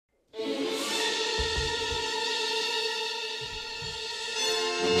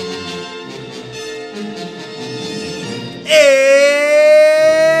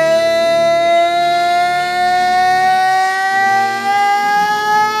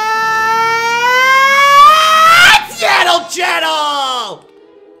Chattle!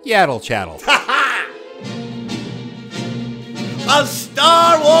 Yaddle Chattle. A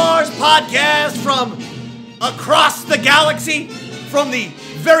Star Wars podcast from across the galaxy, from the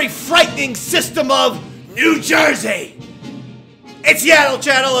very frightening system of New Jersey. It's Yaddle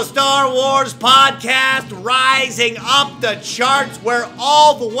Chattle, a Star Wars podcast rising up the charts. We're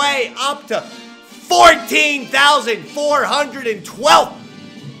all the way up to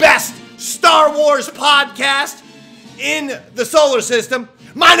 14,412 best Star Wars podcast in the solar system.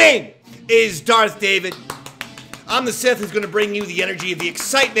 My name is Darth David. I'm the Sith who's going to bring you the energy, the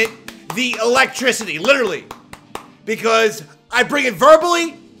excitement, the electricity, literally. Because I bring it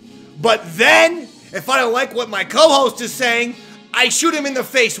verbally, but then, if I don't like what my co-host is saying, I shoot him in the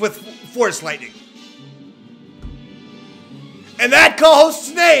face with force lightning. And that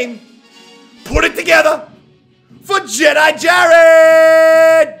co-host's name, put it together for Jedi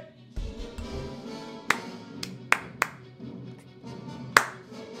Jared!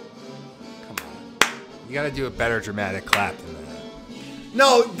 Come on. You gotta do a better dramatic clap than that.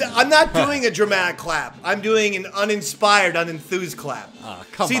 No, I'm not doing a dramatic clap. I'm doing an uninspired, unenthused clap.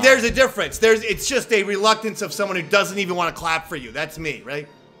 Come See, on. there's a difference. It's just a reluctance of someone who doesn't even want to clap for you. That's me, right?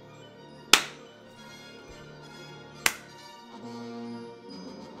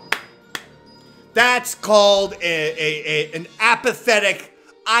 That's called an apathetic,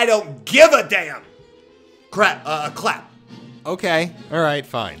 I don't give a damn clap. Okay. All right,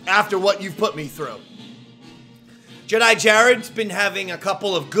 fine. After what you've put me through. Jedi Jared's been having a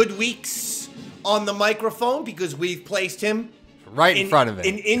couple of good weeks on the microphone because we've placed him Right in front of it.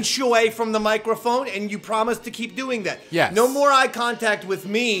 an inch away from the microphone, and you promised to keep doing that. Yes. No more eye contact with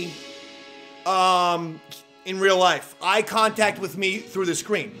me in real life. Eye contact with me through the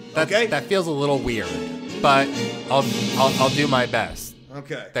screen, okay? That feels a little weird, but I'll do my best.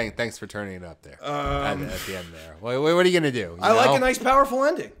 Okay. Thanks for turning it up there at the end there. What are you gonna do? I like a nice, powerful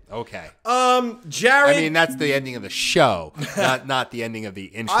ending. Okay. Jared. I mean, that's the ending of the show, not the ending of the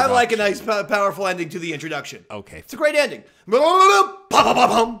introduction. I like a nice, powerful ending to the introduction. Okay. It's a great ending. You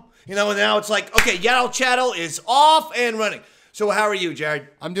know, and now it's like, okay, Yaddle Chattle is off and running. So how are you, Jared?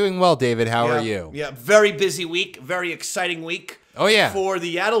 I'm doing well, David. How are you? Yeah, very busy week, very exciting week. Oh, yeah. For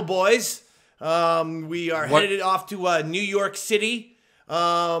the Yaddle boys. We are headed off to New York City.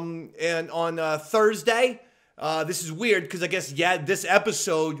 And on Thursday, this is weird because I guess this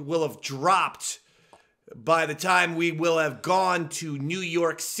episode will have dropped by the time we will have gone to New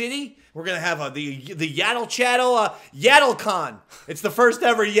York City. We're gonna have the Yaddle Chattle YaddleCon. It's the first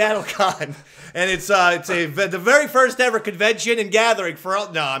ever YaddleCon, and it's the very first ever convention and gathering for.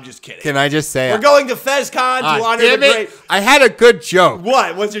 No, I'm just kidding. Can I just say we're going to FezCon to honor the great. I had a good joke.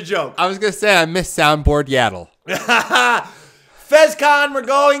 What? What's your joke? I was gonna say I miss Soundboard Yaddle. FezCon we're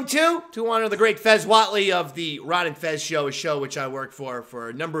going to honor the great Fez Whatley of the Ron and Fez Show, a show which I worked for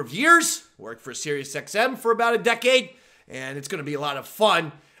a number of years. Worked for SiriusXM for about a decade, and it's going to be a lot of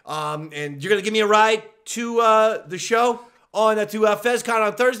fun. And you're going to give me a ride to the show to FezCon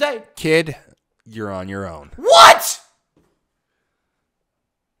on Thursday? Kid, you're on your own. What?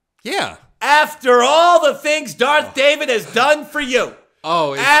 Yeah. After all the things Darth David has done for you.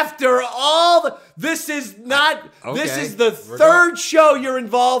 Oh, after all this is not, this is the third show you're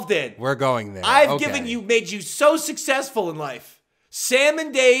involved in. We're going there. I've made you so successful in life. Sam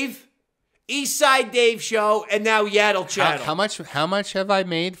and Dave, Eastside Dave Show, and now Yaddle Chattle. How much have I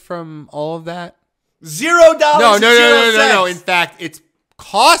made from all of that? $0. No. In fact, it's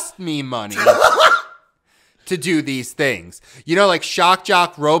cost me money to do these things. You know, like Shock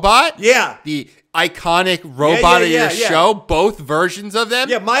Jock Robot? Yeah. The iconic robot of your show, both versions of them.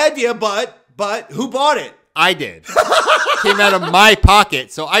 Yeah, my idea, but who bought it? I did. Came out of my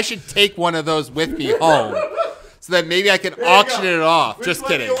pocket, so I should take one of those with me home, so that maybe I can auction it off. Which Just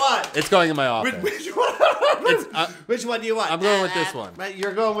one kidding. Do you want? It's going in my office. Which one? Which one do you want? I'm going with this one.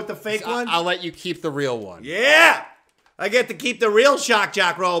 You're going with the fake one? I'll let you keep the real one. Yeah. I get to keep the real Shock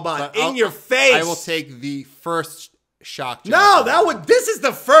Jock Robot in your face. I will take the first Shock Jock. No, this is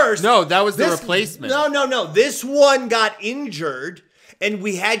the first. No, that was the replacement. No. This one got injured, and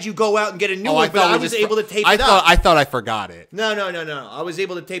we had you go out and get a new one, but I was able to tape it up. I thought I forgot it. No. I was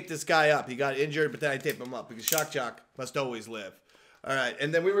able to tape this guy up. He got injured, but then I taped him up because Shock Jock must always live. All right,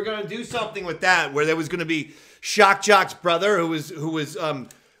 and then we were going to do something with that where there was going to be Shock Jock's brother who was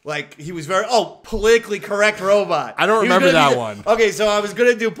like, he was very, politically correct robot. I don't remember that one. Okay, so I was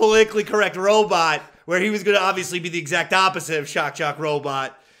going to do politically correct robot, where he was going to obviously be the exact opposite of Shock Jock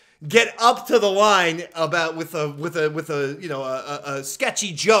Robot. Get up to the line about with a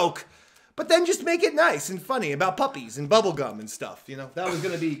sketchy joke, But then just make it nice and funny about puppies and bubblegum and stuff. You know, that was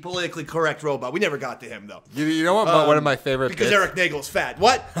going to be politically correct robot. We never got to him, though. You know what? One of my favorite because bits? Eric Nagel's fat.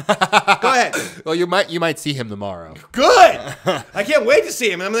 What? Go ahead. Well, you might see him tomorrow. Good. I can't wait to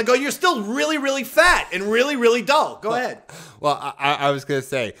see him. And I'm going to go, you're still really, really fat and really, really dull. Go ahead. Well, I was going to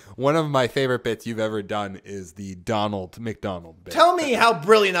say, one of my favorite bits you've ever done is the Donald McDonald bit. Tell me how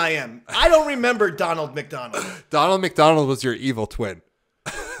brilliant I am. I don't remember Donald McDonald. Donald McDonald was your evil twin.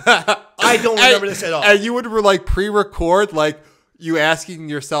 I don't remember this at all. And you would like pre-record like you asking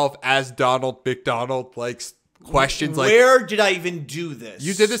yourself as Donald McDonald like questions like, where did I even do this?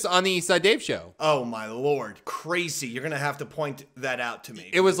 You did this on the East Side Dave show. Oh my Lord. Crazy. You're going to have to point that out to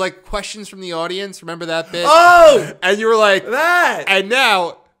me. It was like questions from the audience. Remember that bit? Oh! And you were like, that. And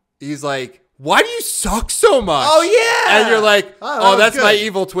now he's like, why do you suck so much? Oh, yeah. And you're like, oh that's good. my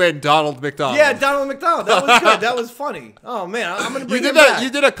evil twin, Donald McDonald. Yeah, Donald McDonald. That was good. That was funny. Oh, man. I'm going to bring you did him that. back.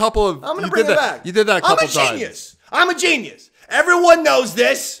 You did a couple of. I'm going to bring him back. You did that a couple times. I'm a genius. I'm a genius. Everyone knows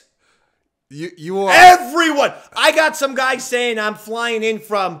this. You are. Everyone. I got some guy saying I'm flying in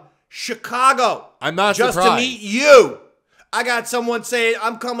from Chicago. I'm not just surprised. to meet you. I got someone saying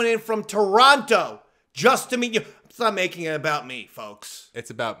I'm coming in from Toronto just to meet you. It's not making it about me, folks. It's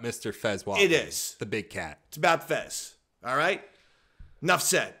about Mr. Fez Wally. It is. The big cat. It's about Fez. All right? Enough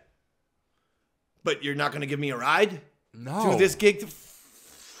said. But you're not going to give me a ride? No. To this gig?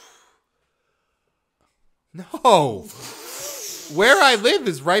 No. Where I live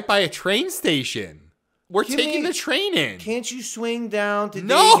is right by a train station. We're taking the train in. Can't you swing down to Davy's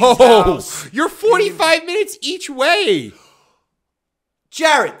No. house? You're 45 minutes each way.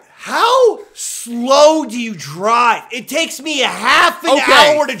 Jared, how slow do you drive? It takes me a half an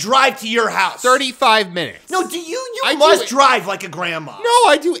hour to drive to your house. 35 minutes. No, you must drive like a grandma. No,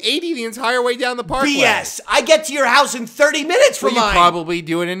 I do 80 the entire way down the parkway. BS. I get to your house in 30 minutes from mine. You probably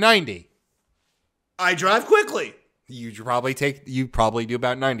do it in 90. I drive quickly. You probably do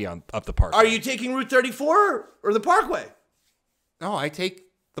about 90 up the parkway. Are you taking Route 34 or the Parkway? No, I take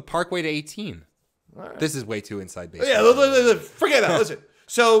the Parkway to 18. Right. This is way too inside baseball. Yeah, forget that. Listen.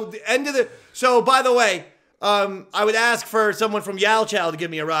 So by the way, I would ask for someone from Yaddle Chattle to give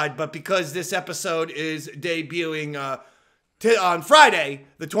me a ride, but because this episode is debuting on Friday,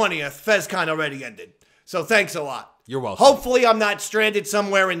 the 20th, FezCon already ended. So thanks a lot. You're welcome. Hopefully I'm not stranded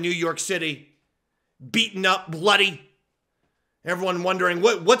somewhere in New York City, beaten up, bloody. Everyone wondering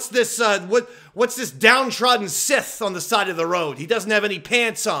what's this downtrodden Sith on the side of the road? He doesn't have any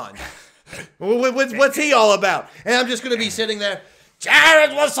pants on. What's he all about? And I'm just going to be sitting there.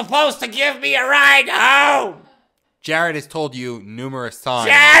 Jared was supposed to give me a ride home. Jared has told you numerous times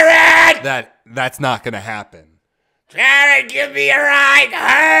Jared! that's not going to happen. Jared, give me a ride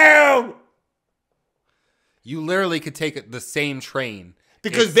home. You literally could take the same train.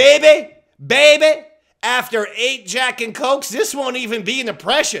 Because baby, after 8 Jack and Cokes, this won't even be an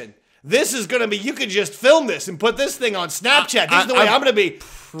impression. This is going to be, you could just film this and put this thing on Snapchat. This is the way I'm going to be.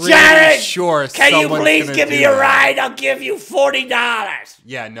 Jared, sure can you please give me a ride? I'll give you $40.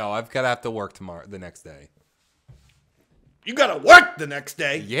 Yeah, no, I've got to have to work the next day. You got to work the next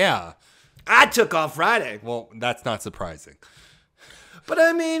day? Yeah. I took off Friday. Well, that's not surprising. But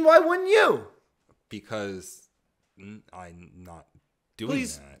I mean, why wouldn't you? Because I'm not doing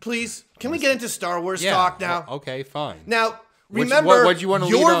that. Please, can we get into Star Wars talk now? Well, okay, fine. Now, remember, what you want to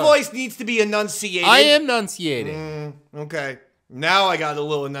your voice needs to be enunciated. I am enunciating. Okay. Now I got a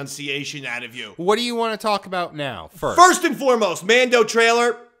little enunciation out of you. What do you want to talk about now? First and foremost, Mando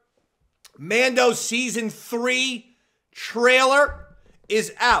trailer. Mando Season 3 trailer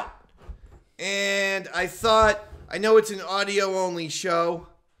is out. And I know it's an audio-only show,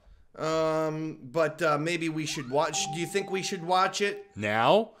 but maybe we should watch. Do you think we should watch it?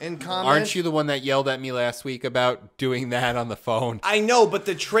 Now? And comment? Aren't you the one that yelled at me last week about doing that on the phone? I know, but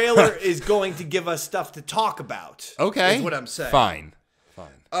the trailer is going to give us stuff to talk about. Okay. Is what I'm saying. Fine.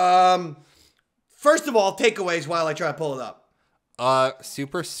 First of all, takeaways while I try to pull it up.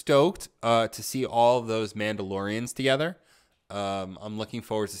 Super stoked to see all of those Mandalorians together. I'm looking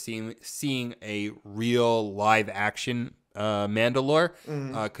forward to seeing a real live action Mandalore,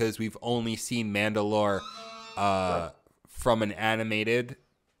 because we've only seen Mandalore from an animated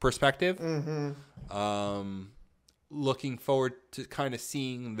perspective. Looking forward to kind of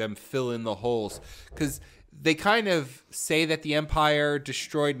seeing them fill in the holes, because they kind of say that the Empire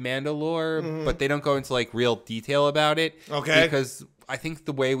destroyed Mandalore, but they don't go into like real detail about it. Okay. Because I think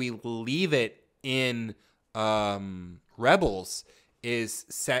the way we leave it in Rebels is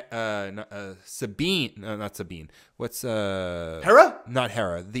Sabine. No, not Sabine. What's Hera? Not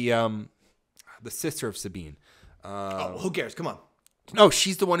Hera. The sister of Sabine. Who cares? Come on. No,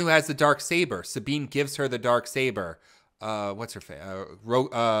 she's the one who has the dark saber. Sabine gives her the dark saber. What's her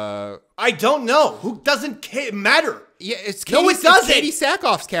I don't know. Who doesn't matter? Yeah, it's Katie, no, it doesn't. It's Katie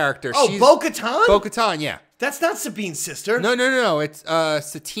Sackhoff's character. Oh, Bo-Katan? Bo-Katan, yeah. That's not Sabine's sister. No. It's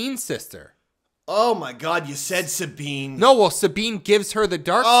Satine's sister. Oh my God, you said Sabine. No, well, Sabine gives her the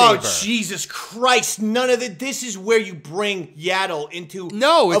dark saber. Oh, Jesus Christ. None of it. This is where you bring Yaddle into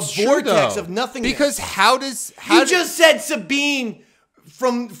it's a vortex true, of nothingness. Because you just said Sabine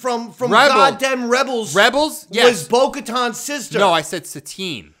from goddamn Rebels. Rebels? Yes. Was Bo-Katan's sister. No, I said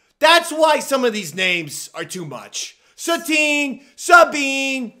Satine. That's why some of these names are too much. Satine,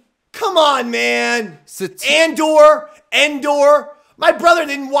 Sabine. Come on, man. Andor. My brother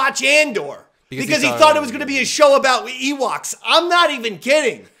didn't watch Andor. Because he thought it was going to be a show about Ewoks. I'm not even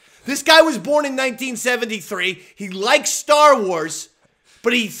kidding. This guy was born in 1973. He likes Star Wars,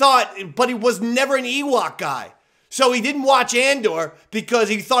 but he was never an Ewok guy. So he didn't watch Andor because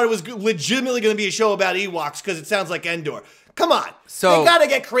he thought it was legitimately going to be a show about Ewoks because it sounds like Endor. Come on. So, they got to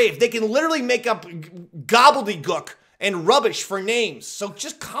get creative. They can literally make up gobbledygook and rubbish for names. So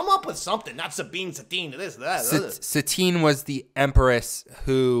just come up with something. Not Sabine, Satine, this, that. Satine was the empress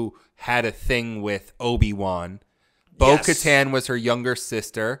who had a thing with Obi-Wan. Bo-Katan was her younger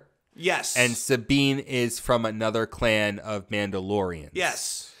sister. Yes. And Sabine is from another clan of Mandalorians.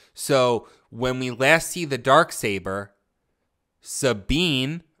 Yes. So when we last see the Darksaber,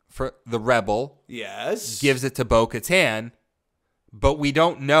 Sabine, for the rebel, gives it to Bo-Katan, but we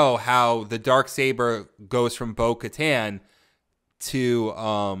don't know how the Darksaber goes from Bo-Katan to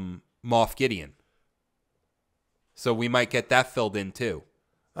Moff Gideon. So we might get that filled in too.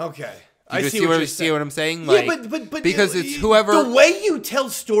 Okay. I see what I'm saying? Like, yeah, but because it's whoever. The way you tell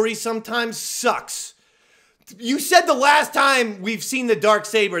stories sometimes sucks. You said the last time we've seen the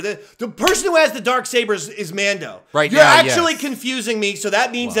Darksaber, the person who has the Darksaber is Mando. Right. You're actually confusing me, so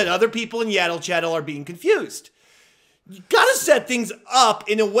that means that other people in Yaddle Chattle are being confused. You gotta set things up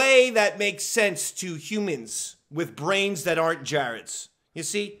in a way that makes sense to humans with brains that aren't Jared's. You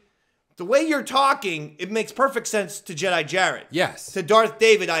see? The way you're talking, it makes perfect sense to Jedi Jared. Yes. To Darth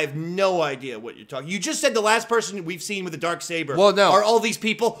David, I have no idea what you're talking. You just said the last person we've seen with the Darksaber are all these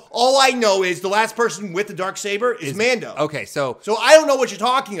people. All I know is the last person with the Darksaber is Mando. Okay, so I don't know what you're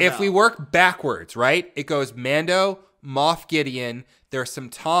talking about. If we work backwards, right? It goes Mando, Moff Gideon, there's some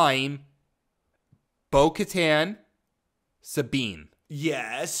time, Bo-Katan, Sabine.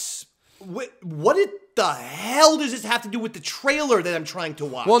 Yes. What the hell does this have to do with the trailer that I'm trying to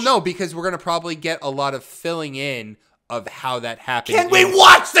watch? Well, no, because we're going to probably get a lot of filling in of how that happened. Can we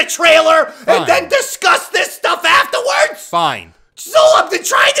watch the trailer and then discuss this stuff afterwards? Fine. That's all I've been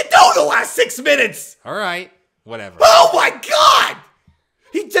trying to do the last 6 minutes. All right. Whatever. Oh, my God.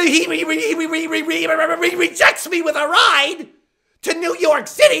 He rejects me with a ride to New York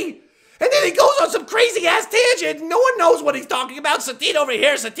City. And then he goes on some crazy-ass tangent. No one knows what he's talking about. Satine over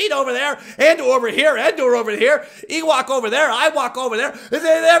here, Satine over there, Andor over here, Ewok over there, Ewok over there.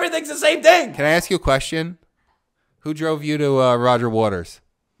 Everything's the same thing. Can I ask you a question? Who drove you to Roger Waters?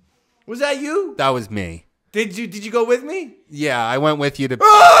 Was that you? That was me. Did you go with me? Yeah, I went with you to...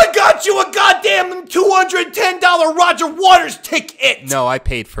 Oh, I got you a goddamn $210 Roger Waters ticket. No, I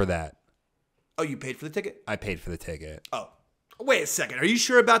paid for that. Oh, you paid for the ticket? I paid for the ticket. Oh. Wait a second. Are you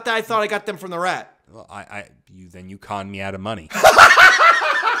sure about that? I thought I got them from the Rat. Well, you conned me out of money. I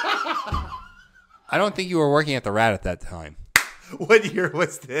don't think you were working at the Rat at that time. What year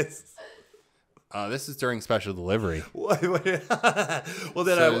was this? This is during special delivery. What? Well,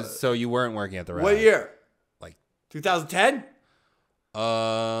 then so you weren't working at the Rat. What year? Like 2010?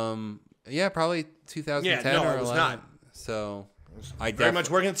 Yeah, probably 2010 yeah, no, or it was 11. not. So I very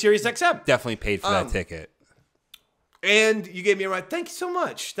much working at Sirius XM. Definitely paid for that ticket. And you gave me a ride. Thank you so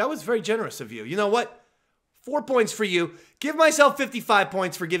much. That was very generous of you. You know what? 4 points for you. Give myself 55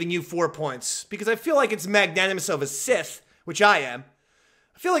 points for giving you 4 points. Because I feel like it's magnanimous of a Sith, which I am.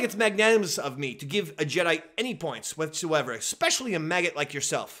 I feel like it's magnanimous of me to give a Jedi any points whatsoever. Especially a maggot like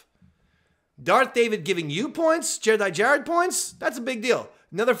yourself. Darth David giving you points, Jedi Jared points, that's a big deal.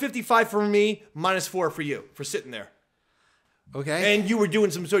 Another 55 for me, -4 for you, for sitting there. Okay. And you were doing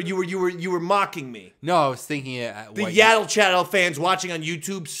some sort of, you were mocking me. No, I was thinking the Yaddle Chattle fans watching on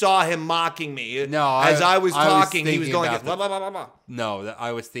YouTube saw him mocking me. No, as I was talking, he was going blah, blah, blah, blah, blah. No,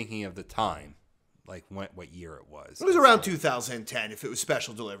 I was thinking of the time, like what year it was. It was around 2010 if it was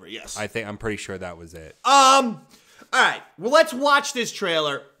special delivery. Yes. I'm pretty sure that was it. All right. Well, let's watch this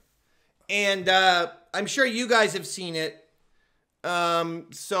trailer. And I'm sure you guys have seen it.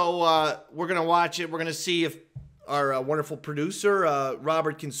 So we're going to watch it. We're going to see if our wonderful producer,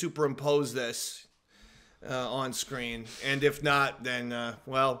 Robert, can superimpose this. on screen. And if not, then,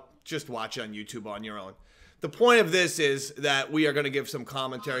 well, just watch on YouTube on your own. The point of this is that we are going to give some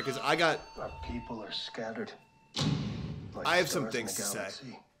commentary because I got... Our people are scattered. Like I have some stars in things the to say.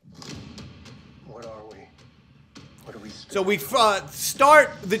 galaxy. What are we? What are we? So we start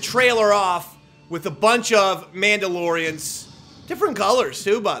the trailer off with a bunch of Mandalorians. Different colors,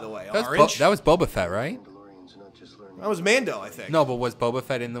 too, by the way. Orange. That was Boba Fett, right? That was Mando, I think. No, but was Boba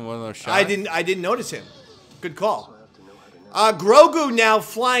Fett in one of those shots? I didn't notice him. Good call. Grogu now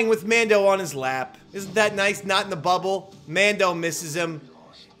flying with Mando on his lap. Isn't that nice? Not in the bubble. Mando misses him.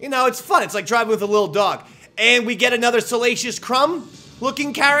 You know, it's fun. It's like driving with a little dog. And we get another Salacious Crumb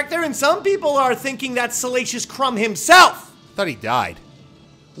looking character, and some people are thinking that's Salacious Crumb himself. I thought he died.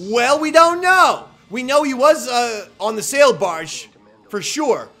 Well, we don't know. We know he was on the sail barge, for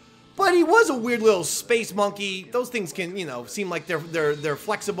sure. But he was a weird little space monkey. Those things can, you know, seem like they're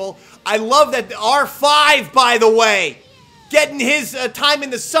flexible. I love that R5, by the way, getting his time in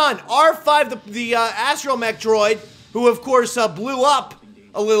the sun. R5, the astromech droid, who of course blew up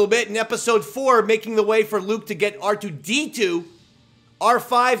a little bit in Episode 4, making the way for Luke to get R2-D2.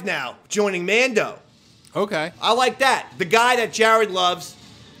 R5 now joining Mando. Okay. I like that. The guy that Jared loves,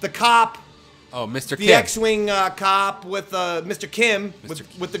 the cop. Oh, Mr. Kim. The X-Wing cop with Mr. Kim,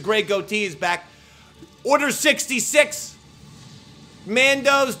 with the gray goatee is back. Order 66.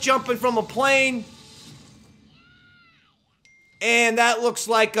 Mando's jumping from a plane. And that looks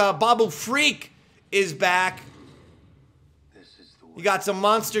like Babu Freak is back. You got some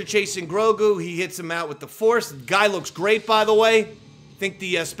monster chasing Grogu. He hits him out with the Force. The guy looks great, by the way. Think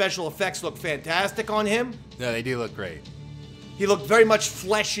the special effects look fantastic on him. Yeah, they do look great. He looked very much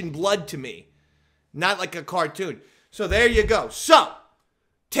flesh and blood to me. Not like a cartoon. So there you go. So,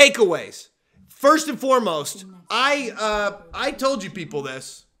 takeaways. First and foremost, I told you people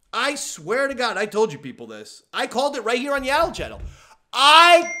this. I swear to God, I told you people this. I called it right here on Yaddle Chattle.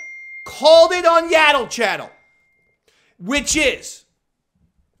 I called it on Yaddle Chattle. Which is,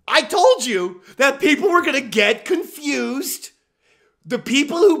 I told you that people were going to get confused. The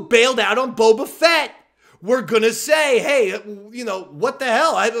people who bailed out on Boba Fett were going to say, hey, you know, what the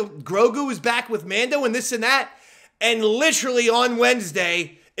hell? Grogu is back with Mando and this and that. And literally on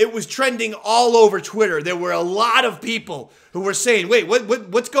Wednesday, it was trending all over Twitter. There were a lot of people who were saying, wait,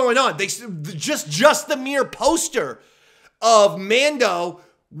 what's going on? They just the mere poster of Mando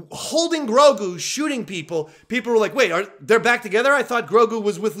holding Grogu, shooting people. People were like, wait, they're back together? I thought Grogu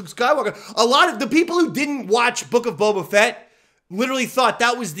was with Luke Skywalker. A lot of the people who didn't watch Book of Boba Fett literally thought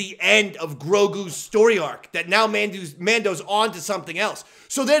that was the end of Grogu's story arc, that now Mando's on to something else.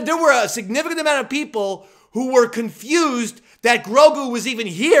 So there were a significant amount of people who were confused that Grogu was even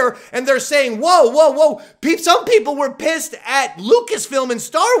here, and they're saying, whoa. Some people were pissed at Lucasfilm and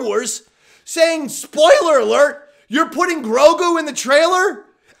Star Wars, saying, spoiler alert, you're putting Grogu in the trailer?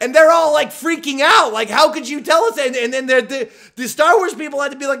 And they're all like freaking out, like, how could you tell us? And then the Star Wars people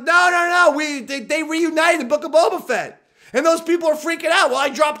had to be like, no, they reunited in Book of Boba Fett. And those people are freaking out. Well, I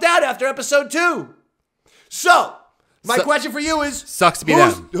dropped out after Episode 2. So, my question for you is, sucks to be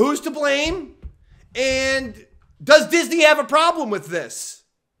them. Who's to blame? And does Disney have a problem with this?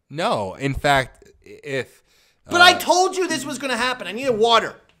 No. In fact, if... But I told you this was going to happen. I need a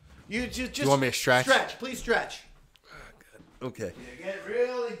water. You just you want me to stretch? Stretch. Please stretch. Okay. Yeah,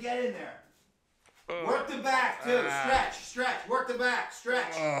 really get in there. Work the back, too. Stretch. Work the back.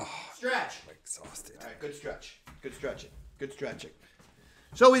 Stretch. Stretch. I'm exhausted. All right, good stretch. Good stretching.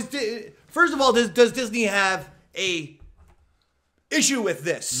 So first of all, does Disney have a issue with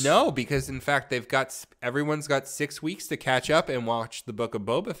this? No, because in fact everyone's got 6 weeks to catch up and watch the Book of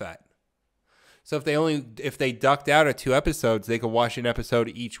Boba Fett. So if they ducked out at 2 episodes, they could watch an episode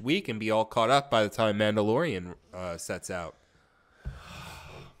each week and be all caught up by the time Mandalorian sets out.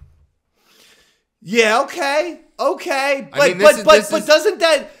 Yeah, okay. I mean,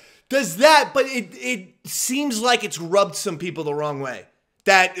 But it seems like it's rubbed some people the wrong way.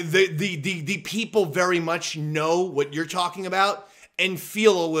 That the people very much know what you're talking about and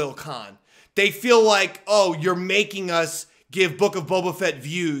feel a little con. They feel like, oh, you're making us give Book of Boba Fett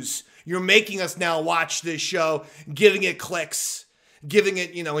views. You're making us now watch this show, giving it clicks, giving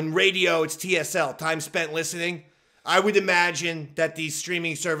it, you know, in radio, it's TSL, time spent listening. I would imagine that these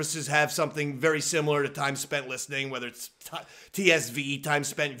streaming services have something very similar to time spent listening, whether it's TSV, time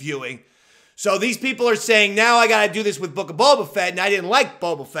spent viewing. So these people are saying, now I got to do this with Book of Boba Fett, and I didn't like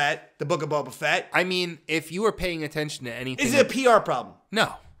Boba Fett, the Book of Boba Fett. I mean, if you were paying attention to anything... Is it a PR problem?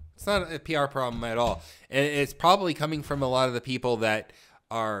 No, it's not a PR problem at all. And it's probably coming from a lot of the people that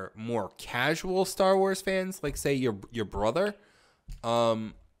are more casual Star Wars fans, like, say, your brother,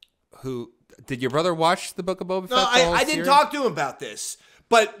 who Did your brother watch the Book of Boba Fett? No, I didn't talk to him about this.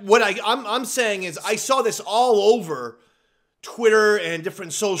 But what I'm saying is I saw this all over Twitter and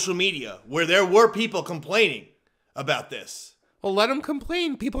different social media where there were people complaining about this. Well, let them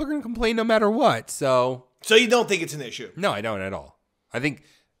complain. People are going to complain no matter what. So you don't think it's an issue? No, I don't at all. I think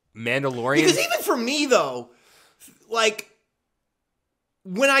Mandalorian. Because even for me though, like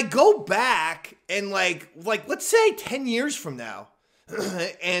when I go back and like let's say 10 years from now,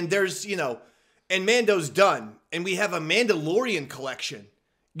 and there's and Mando's done, and we have a Mandalorian collection.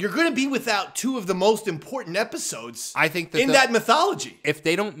 You're going to be without two of the most important episodes. I think that that mythology. If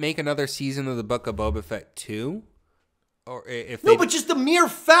they don't make another season of the Book of Boba Fett 2, or if but just the mere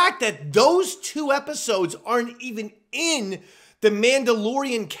fact that those 2 episodes aren't even in the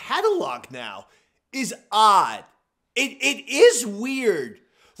Mandalorian catalog now is odd. It is weird.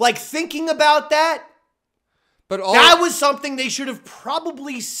 Like thinking about that, but that was something they should have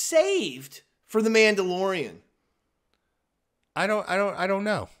probably saved for the Mandalorian. I don't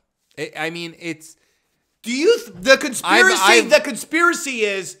know. I mean, it's. Do you the conspiracy? The conspiracy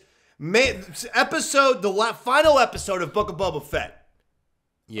is the final episode of Book of Boba Fett.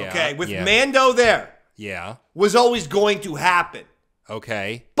 Yeah. Okay, with Mando there. Yeah. Was always going to happen.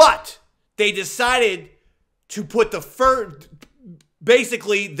 Okay. But they decided to put the first.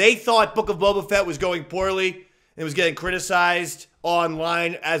 Basically, they thought Book of Boba Fett was going poorly. It was getting criticized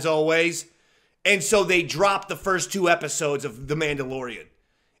online as always. And so they dropped the first 2 episodes of The Mandalorian.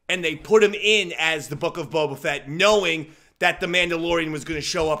 And they put him in as the Book of Boba Fett, knowing that The Mandalorian was going to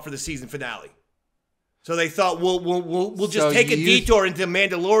show up for the season finale. So they thought, we'll just take a detour into the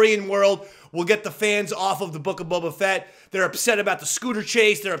Mandalorian world. We'll get the fans off of the Book of Boba Fett. They're upset about the scooter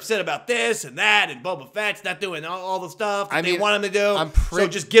chase. They're upset about this and that. And Boba Fett's not doing all the stuff that they want him to do. So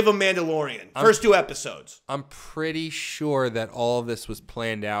just give him Mandalorian. First 2 episodes. I'm pretty sure that all of this was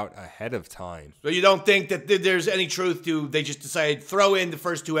planned out ahead of time. So you don't think that there's any truth to they just decided throw in the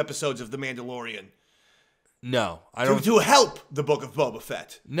first 2 episodes of The Mandalorian? No, I don't. To help the Book of Boba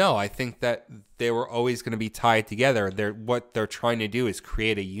Fett. No, I think that they were always going to be tied together. What they're trying to do is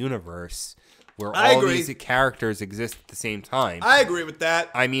create a universe where all these characters exist at the same time. I agree with that.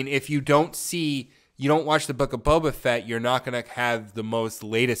 I mean, if you don't watch the Book of Boba Fett, you're not going to have the most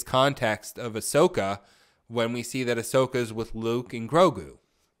latest context of Ahsoka when we see that Ahsoka's with Luke and Grogu.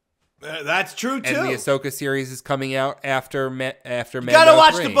 That's true too. And the Ahsoka series is coming out after Mando 3. You gotta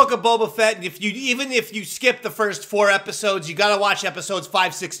watch the Book of Boba Fett, and even if you skip the first 4 episodes, you gotta watch episodes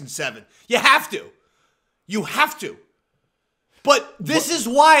 5, 6, and 7. You have to. You have to. But this is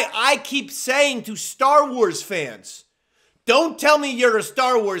why I keep saying to Star Wars fans, don't tell me you're a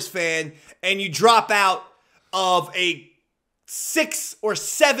Star Wars fan and you drop out of a 6 or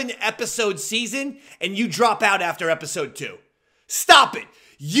 7 episode season and you drop out after episode 2. Stop it.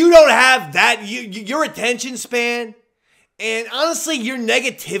 You don't have that, your attention span, and honestly, your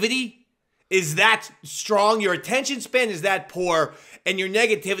negativity is that strong, your attention span is that poor, and your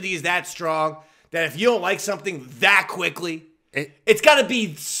negativity is that strong, that if you don't like something that quickly, it's got to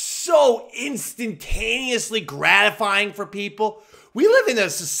be so instantaneously gratifying for people. We live in a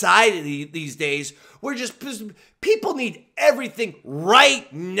society these days where just people need everything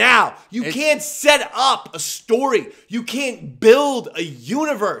right now. You can't set up a story. You can't build a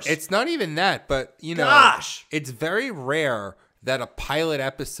universe. It's not even that, but it's very rare that a pilot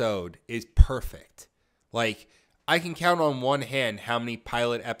episode is perfect. Like, I can count on one hand how many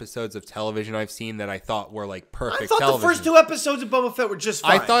pilot episodes of television I've seen that I thought were like perfect television. I thought the first 2 episodes of Boba Fett were just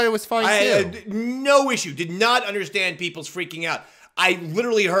fine. I thought it was fine too. I had no issue. Did not understand people's freaking out. I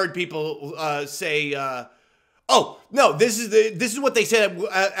literally heard people say, "Oh no, this is what they said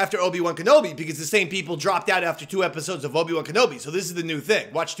after Obi-Wan Kenobi," because the same people dropped out after 2 episodes of Obi-Wan Kenobi. So this is the new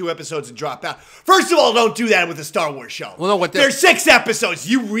thing: watch 2 episodes and drop out. First of all, don't do that with a Star Wars show. Well, no, there's 6 episodes.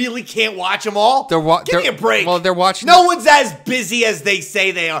 You really can't watch them all. Give me a break. Well, they're watching. No one's as busy as they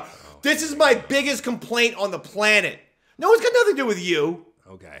say they are. This is my biggest complaint on the planet. No, it's got nothing to do with you.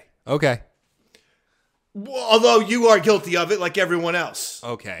 Okay. Although you are guilty of it like everyone else.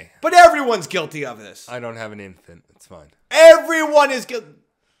 Okay. But everyone's guilty of this. I don't have an infant. It's fine. Everyone is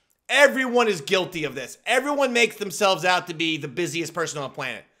guilty of this. Everyone makes themselves out to be the busiest person on the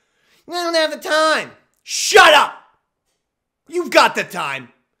planet. I don't have the time. Shut up. You've got the time.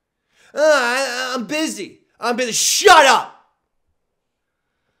 I'm busy. Shut up.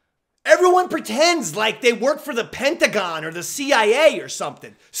 Everyone pretends like they work for the Pentagon or the CIA or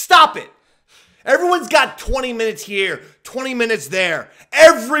something. Stop it. Everyone's got 20 minutes here, 20 minutes there.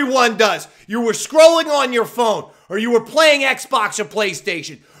 Everyone does. You were scrolling on your phone, or you were playing Xbox or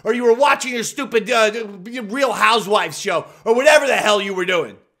PlayStation, or you were watching your stupid Real Housewives show, or whatever the hell you were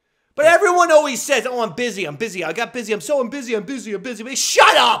doing. But everyone always says, oh, I'm busy. I got busy. I'm busy. But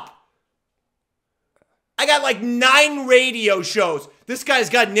shut up. I got like 9 radio shows. This guy's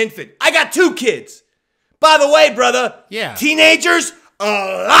got an infant. I got 2 kids. By the way, brother. Yeah. Teenagers, a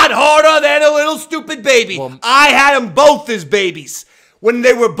lot harder than a little stupid baby. Well, I had them both as babies. When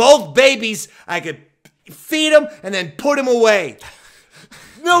they were both babies, I could feed them and then put them away.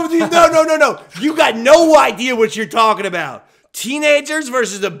 No. You got no idea what you're talking about. Teenagers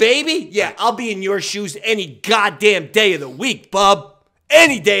versus a baby? Yeah, I'll be in your shoes any goddamn day of the week, bub.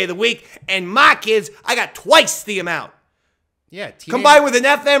 Any day of the week. And my kids, I got twice the amount. Yeah, combined with an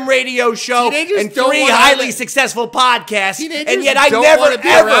FM radio show and 3 highly successful podcasts. And yet I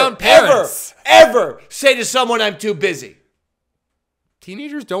never, ever say to someone I'm too busy.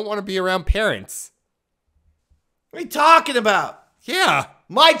 Teenagers don't want to be around parents. What are you talking about? Yeah.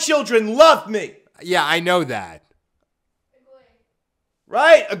 My children love me. Yeah, I know that.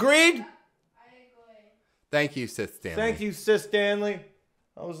 Right? Agreed? I agree. Thank you, Sith Stanley. Thank you, Sith Stanley.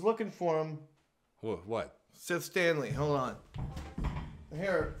 I was looking for him. What? Sith Stanley, hold on.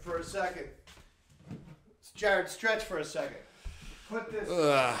 Here, for a second. Jared, stretch for a second. Put this.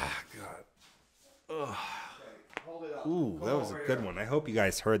 God. Okay, hold it up. Ooh, that was a good one. I hope you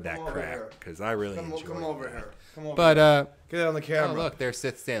guys heard that crack, because I really enjoyed it. Come over here. Come over but, here. Get it on the camera. Oh, look, there's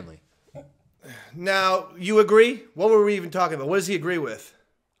Sith Stanley. Now, you agree? What were we even talking about? What does he agree with?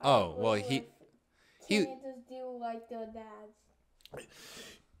 Oh, well, he Teenagers do like their dads.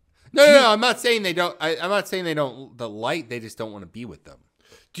 No, I'm not saying they don't. I'm not saying they don't delight. They just don't want to be with them.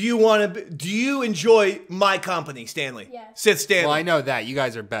 Do you enjoy my company, Stanley? Yes. Sith Stanley. Well, I know that. You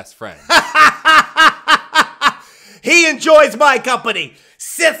guys are best friends. He enjoys my company.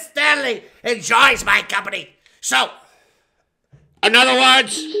 Sith Stanley enjoys my company. So, in other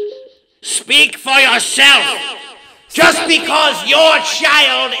words, speak for yourself. Just because your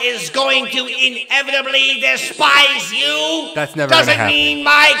child is going to inevitably despise you That's never gonna doesn't happen. mean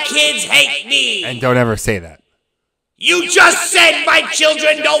my kids hate me. And don't ever say that. You just said my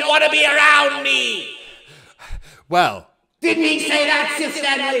children don't want to be around me. Well, Didn't he say that, Sith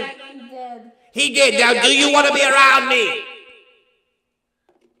Stanley? He did. He did. Now, do you want to be around me?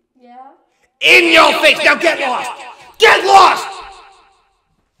 Yeah? In your face. Now get lost. Get lost.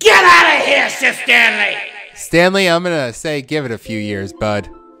 Get out of here, Sith Stanley. Stanley, I'm going to say give it a few years, bud.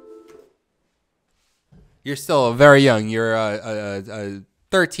 You're still very young. You're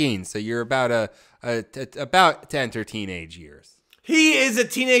 13, so you're about about to enter teenage years. He is a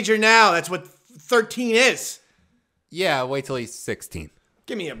teenager now. That's what 13 is. Yeah, wait till he's 16.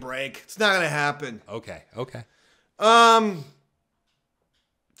 Give me a break. It's not going to happen. Okay. So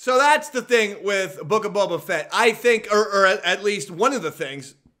that's the thing with Book of Boba Fett. I think, or at least one of the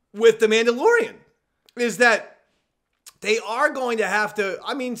things with The Mandalorian is that they are going to have to,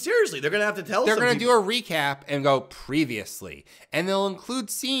 I mean, seriously, they're going to have to tell us. They're going to do a recap and go previously. And they'll include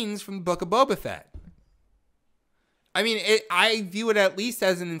scenes from the Book of Boba Fett. I mean, I view it at least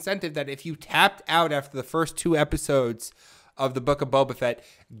as an incentive that if you tapped out after the first 2 episodes of the Book of Boba Fett,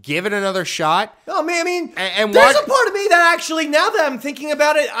 give it another shot. No, man, I mean, and there's a part of me that actually, now that I'm thinking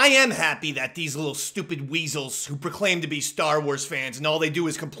about it, I am happy that these little stupid weasels who proclaim to be Star Wars fans and all they do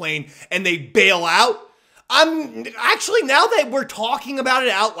is complain and they bail out. I'm actually, now that we're talking about it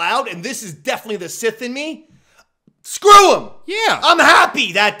out loud, and this is definitely the Sith in me, screw them. Yeah. I'm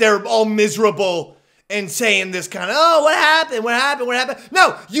happy that they're all miserable and saying this kind of, oh, what happened?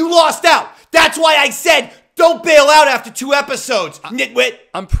 No, you lost out. That's why I said, don't bail out after 2 episodes, nitwit.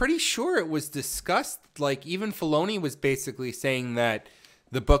 I'm pretty sure it was discussed. Like, even Filoni was basically saying that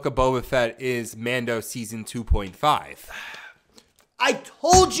the Book of Boba Fett is Mando season 2.5. I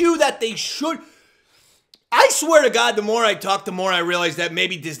told you that they should. I swear to God, the more I talk, the more I realize that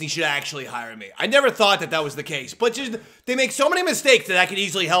maybe Disney should actually hire me. I never thought that was the case. But just, they make so many mistakes that I could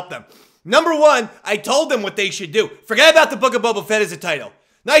easily help them. Number 1, I told them what they should do. Forget about the Book of Boba Fett as a title.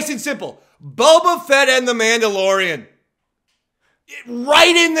 Nice and simple. Boba Fett and the Mandalorian.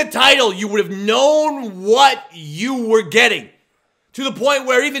 Right in the title, you would have known what you were getting. To the point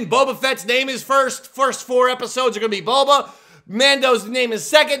where even Boba Fett's name is first. First 4 episodes are going to be Boba. Mando's name is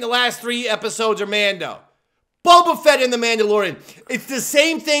second. The last 3 episodes are Mando. Boba Fett and the Mandalorian. It's the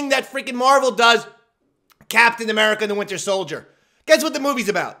same thing that freaking Marvel does. Captain America and the Winter Soldier. Guess what the movie's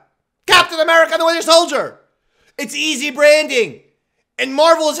about? Captain America and the Winter Soldier. It's easy branding. And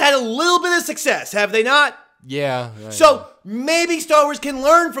Marvel has had a little bit of success, have they not? Yeah. So maybe Star Wars can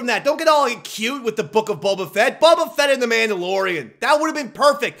learn from that. Don't get all cute with the Book of Boba Fett. Boba Fett and the Mandalorian. That would have been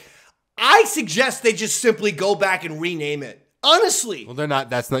perfect. I suggest they just simply go back and rename it. Honestly. Well, they're not.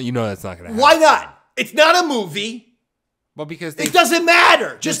 That's not. You know, that's not going to happen. Why not? It's not a movie. Well, because it doesn't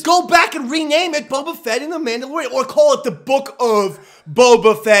matter. Just go back and rename it Boba Fett and the Mandalorian, or call it the Book of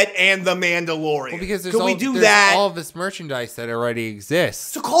Boba Fett and the Mandalorian. Well, because there's all of this merchandise that already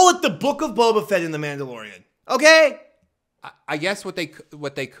exists. So call it the Book of Boba Fett and the Mandalorian. Okay? I guess what they could.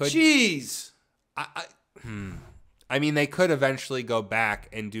 Jeez. I mean, they could eventually go back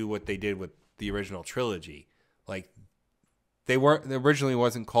and do what they did with the original trilogy. Like, they originally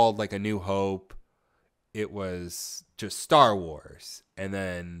wasn't called like A New Hope. It was just Star Wars, and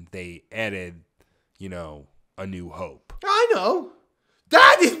then they added, A New Hope. I know.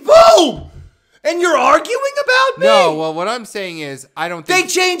 That is boom. And you're arguing about me? No, well, what I'm saying is, I don't think... They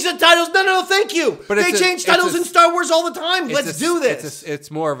change the titles. No, thank you. But they change titles in Star Wars all the time. Let's do this. It's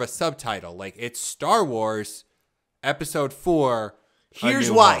more of a subtitle. Like, it's Star Wars Episode 4.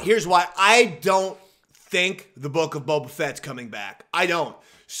 Here's why. I don't think the Book of Boba Fett's coming back. I don't.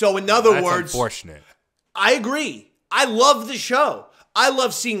 So, in other words... unfortunate. I agree. I love the show. I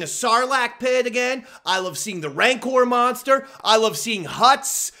love seeing the Sarlacc pit again. I love seeing the Rancor monster. I love seeing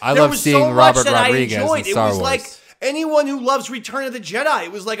Hutts. I love seeing Robert Rodriguez in Star Wars. It was like anyone who loves Return of the Jedi.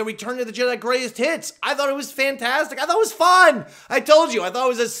 It was like a Return of the Jedi greatest hits. I thought it was fantastic. I thought it was fun. I told you. I thought it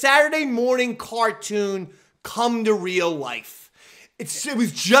was a Saturday morning cartoon come to real life. It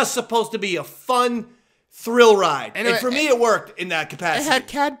was just supposed to be a fun thrill ride. And for me, it worked in that capacity. It had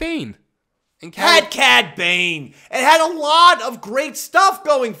Cad Bane. Had Cad Bane. It had a lot of great stuff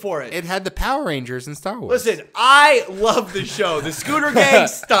going for it. It had the Power Rangers in Star Wars. Listen, I love the show. The Scooter Gang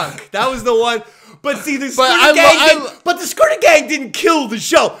stunk. That was the one. But see, the Scooter Gang didn't kill the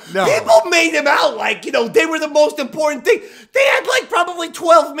show. No. People made them out like, they were the most important thing. They had like probably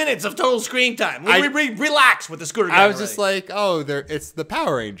 12 minutes of total screen time. Relax with the Scooter Gang. I was just like, it's the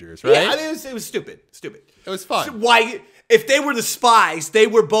Power Rangers, right? Yeah, I mean, it was stupid. It was fun. So why... If they were the spies, they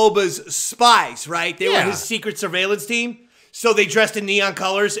were Boba's spies, right? They were his secret surveillance team. So they dressed in neon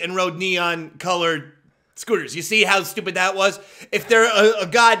colors and rode neon-colored scooters. You see how stupid that was? If they're a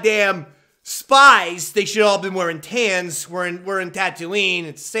goddamn spies, they should all been wearing tans. We're in Tatooine.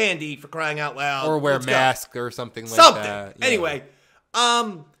 It's sandy, for crying out loud. Or wear a mask or something like that. Yeah. Anyway,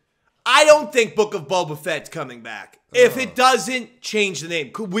 I don't think Book of Boba Fett's coming back. If it doesn't change the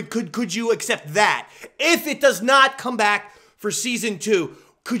name, could you accept that? If it does not come back for season 2,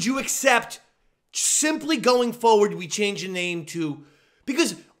 could you accept simply going forward we change the name to,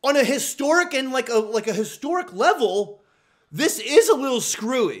 because on a historic and like a historic level, this is a little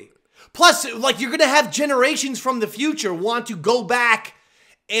screwy. Plus, like, you're gonna have generations from the future want to go back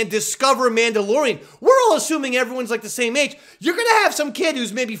and discover Mandalorian. We're all assuming everyone's like the same age. You're gonna have some kid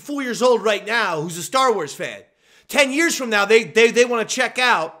who's maybe 4 years old right now who's a Star Wars fan. 10 years from now, they want to check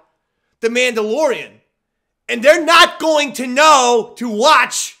out The Mandalorian. And they're not going to know to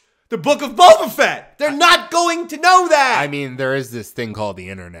watch the Book of Boba Fett. They're not going to know that. I mean, there is this thing called the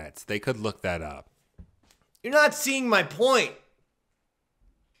internet. They could look that up. You're not seeing my point.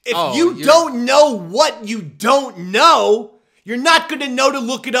 If you don't know what you don't know, you're not going to know to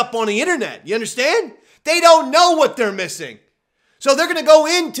look it up on the internet. You understand? They don't know what they're missing. So they're going to go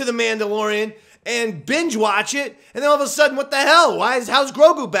into The Mandalorian and binge watch it, and then all of a sudden, what the hell? How's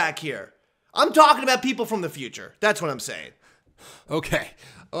Grogu back here? I'm talking about people from the future. That's what I'm saying. Okay.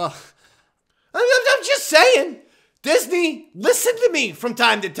 I'm just saying. Disney, listen to me from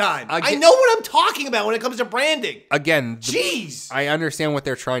time to time. I know what I'm talking about when it comes to branding. Again, jeez. I understand what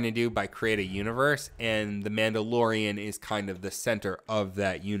they're trying to do by create a universe, and The Mandalorian is kind of the center of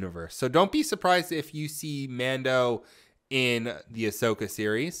that universe. So don't be surprised if you see Mando in the Ahsoka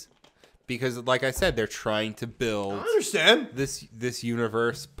series. Because, like I said, they're trying to build. I understand this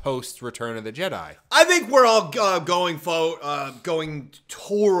universe post Return of the Jedi. I think we're all going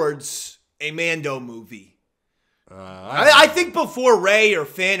towards a Mando movie. I think before Rey or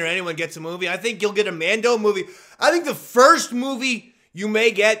Finn or anyone gets a movie, I think you'll get a Mando movie. I think the first movie you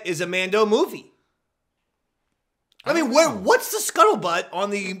may get is a Mando movie. I mean, what's the scuttlebutt on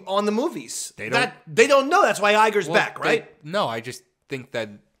the movies? They don't know. That's why Iger's back, right? No, I just think that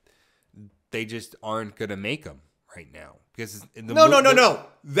they just aren't gonna make them right now because no.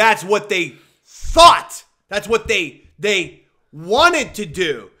 That's what they thought. That's what they wanted to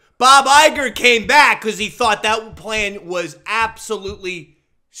do. Bob Iger came back because he thought that plan was absolutely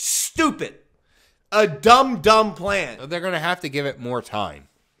stupid, a dumb plan. They're gonna have to give it more time.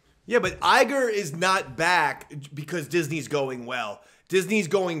 Yeah, but Iger is not back because Disney's going well. Disney's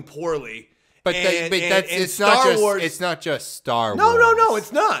going poorly. But it's not just Star Wars. No,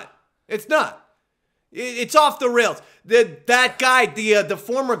 it's not. It's not. It's off the rails. That guy, the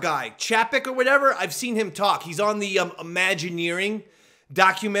former guy, Chapek or whatever, I've seen him talk. He's on the Imagineering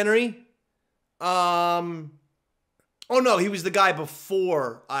documentary on Oh no, he was the guy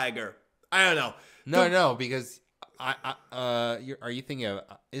before Iger. I don't know. No, because are you thinking of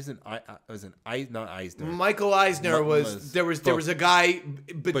not Eisner? Michael Eisner there was a guy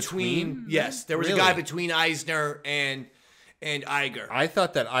between yes, there was a guy between Eisner and Iger. I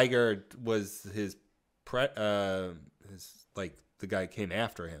thought that Iger was his like the guy came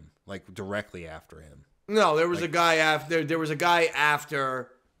after him, like directly after him. No, there was a guy after. There was a guy after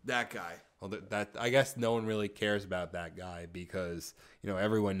that guy. Well, that I guess no one really cares about that guy because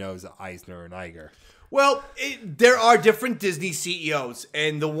everyone knows Eisner and Iger. Well, there are different Disney CEOs,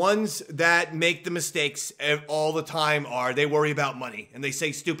 and the ones that make the mistakes all the time they worry about money, and they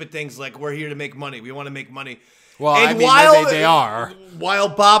say stupid things like, "We're here to make money. We want to make money." Well, and I mean, they are. While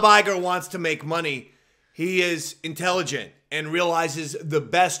Bob Iger wants to make money, he is intelligent and realizes the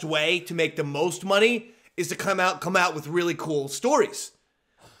best way to make the most money is to come out with really cool stories.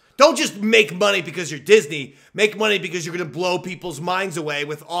 Don't just make money because you're Disney. Make money because you're going to blow people's minds away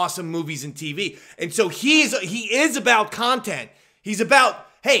with awesome movies and TV. And so he is about content. He's about,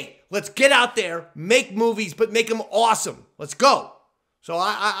 hey, let's get out there, make movies, but make them awesome. Let's go. So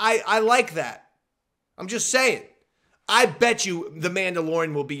I like that. I'm just saying. I bet you The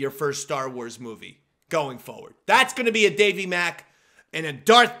Mandalorian will be your first Star Wars movie going forward. That's going to be a Davey Mack and a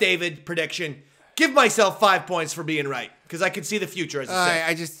Darth David prediction. Give myself 5 points for being right. Because I can see the future, as I said.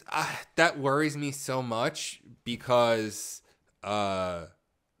 I just that worries me so much because the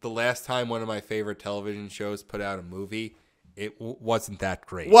last time one of my favorite television shows put out a movie, it wasn't that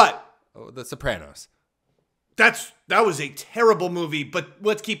great. What? Oh, The Sopranos. That was a terrible movie, but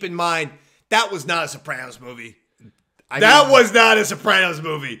let's keep in mind that was not a Sopranos movie. That was not a Sopranos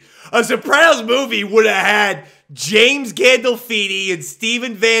movie. A Sopranos movie would have had James Gandolfini and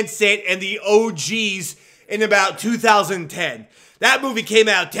Steven Van Sant and the OGs in about 2010. That movie came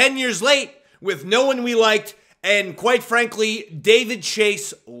out 10 years late with no one we liked, and quite frankly, David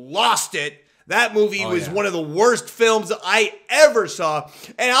Chase lost it. That movie was one of the worst films I ever saw.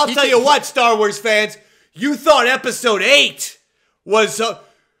 And I'll tell you what, Star Wars fans, you thought Episode 8 was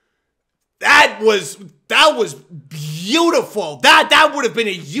that was beautiful. That would have been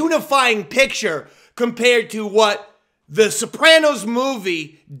a unifying picture compared to what The Sopranos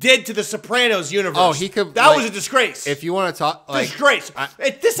movie did to the Sopranos universe. Oh, he could. That was a disgrace. If you want to talk, disgrace.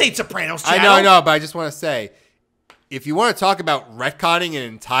 This ain't Sopranos Channel. I know, but I just want to say, if you want to talk about retconning an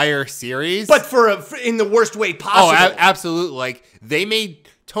entire series, but in the worst way possible. Oh, absolutely. Like they made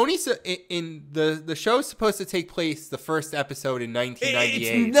in the show's supposed to take place the first episode in 1998.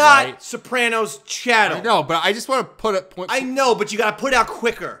 It's not right? Sopranos Channel. I know, but I just want to put a point. I know, but you got to put it out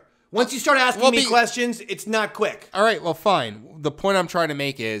quicker. Once you start asking me questions, it's not quick. All right, well, fine. The point I'm trying to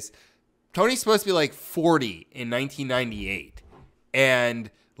make is Tony's supposed to be like 40 in 1998. And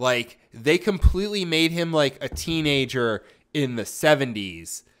like they completely made him like a teenager in the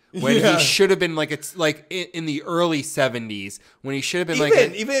 70s when he should have been like in the early 70s when he should have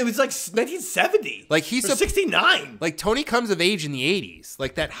been even it was like 1970. Like he's 69. Like Tony comes of age in the 80s.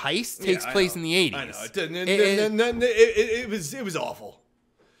 Like that heist takes place in the 80s. I know. It was awful.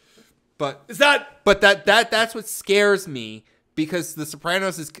 But it's not. But that's what scares me because The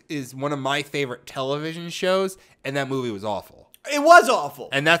Sopranos is one of my favorite television shows, and that movie was awful. It was awful,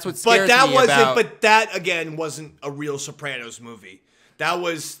 and that's what scares me about. But that again wasn't a real Sopranos movie. That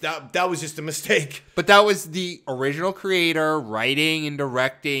was just a mistake. But that was the original creator writing and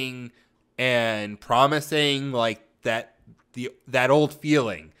directing and promising like that old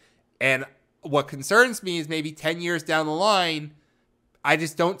feeling. And what concerns me is maybe 10 years down the line, I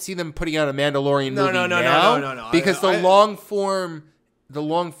just don't see them putting out a Mandalorian movie now. No. Because the long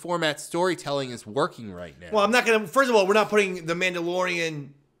format storytelling is working right now. Well, I'm not gonna. First of all, we're not putting the Mandalorian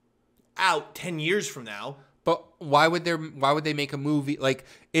out 10 years from now. But why would they make a movie? Like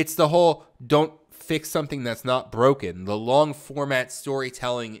it's the whole don't fix something that's not broken. The long format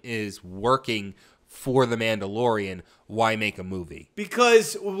storytelling is working for the Mandalorian. Why make a movie?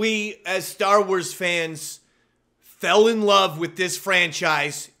 Because we, as Star Wars fans, fell in love with this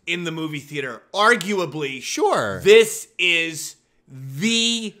franchise in the movie theater. Arguably, sure, this is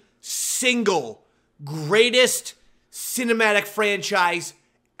the single greatest cinematic franchise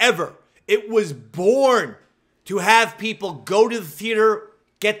ever. It was born to have people go to the theater,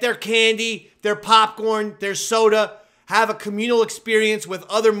 get their candy, their popcorn, their soda, have a communal experience with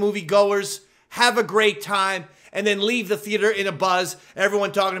other moviegoers, have a great time, and then leave the theater in a buzz.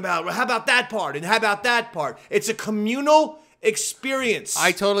 Everyone talking about, well, how about that part? And how about that part? It's a communal experience.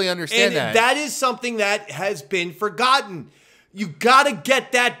 I totally understand that. And that is something that has been forgotten. You gotta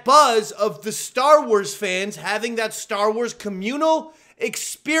get that buzz of the Star Wars fans having that Star Wars communal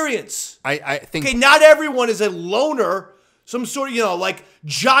experience. I think Okay, not everyone is a loner, some sort of, like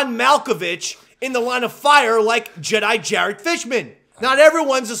John Malkovich in the Line of Fire, like Jedi Jared Fishman. Not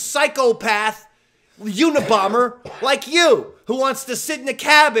everyone's a psychopath Unabomber like you, who wants to sit in a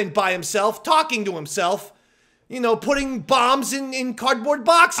cabin by himself, talking to himself, putting bombs in cardboard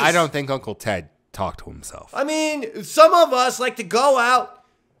boxes. I don't think Uncle Ted talked to himself. I mean, some of us like to go out,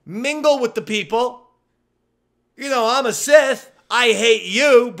 mingle with the people. I'm a Sith. I hate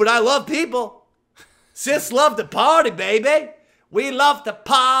you, but I love people. Siths love to party, baby. We love to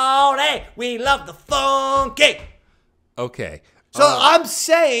party. We love the funky. Okay. So I'm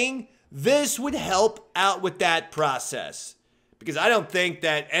saying this would help out with that process. Because I don't think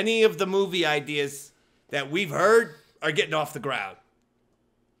that any of the movie ideas that we've heard are getting off the ground.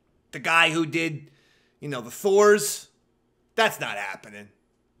 The guy who did, the Thors, that's not happening.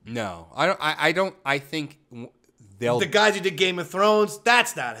 No, I don't. I think they'll. The guys who did Game of Thrones,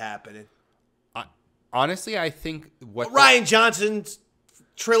 that's not happening. Honestly, I think Rian Johnson's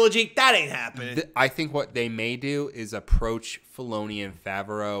trilogy, that ain't happening. I think what they may do is approach Filoni and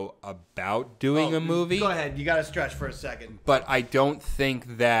Favreau about doing a movie. Go ahead, you got to stretch for a second. But I don't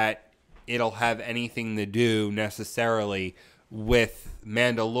think that it'll have anything to do necessarily with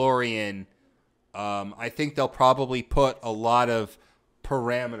Mandalorian. I think they'll probably put a lot of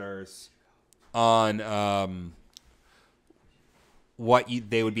parameters on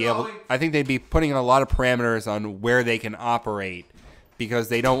they would be able. I think they'd be putting in a lot of parameters on where they can operate, because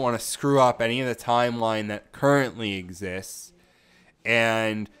they don't want to screw up any of the timeline that currently exists,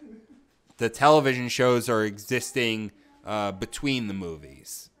 and the television shows are existing between the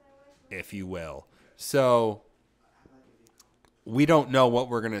movies, if you will. So we don't know what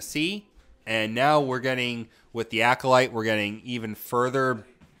we're going to see, and now we're getting, with the Acolyte, we're getting even further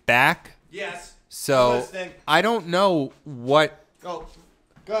back. Yes. So I don't know what Go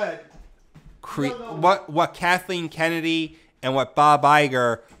ahead. What Kathleen Kennedy and what Bob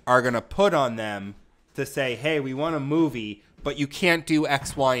Iger are going to put on them to say, hey, we want a movie, but you can't do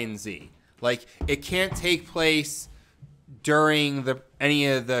X, Y, and Z. Like, it can't take place during any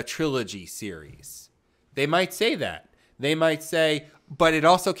of the trilogy series. They might say that. They might say, but it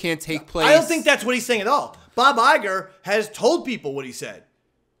also can't take place. I don't think that's what he's saying at all. Bob Iger has told people what he said,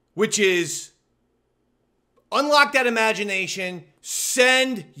 which is unlock that imagination,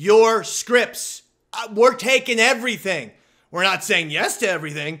 send your scripts. We're taking everything. We're not saying yes to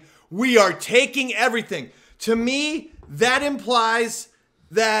everything. We are taking everything. To me, that implies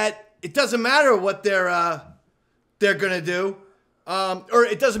that it doesn't matter what they're going to do, or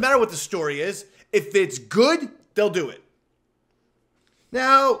it doesn't matter what the story is. If it's good, they'll do it.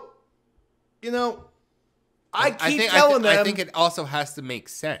 Now, I think it also has to make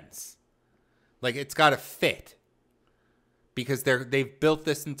sense. Like, it's got to fit. Because they've built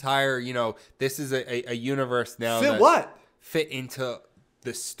this entire, this is a universe now. Fit what? Fit into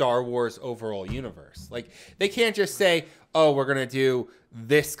the Star Wars overall universe. Like, they can't just say, oh, we're going to do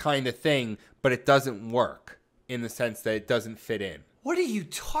this kind of thing, but it doesn't work in the sense that it doesn't fit in. What are you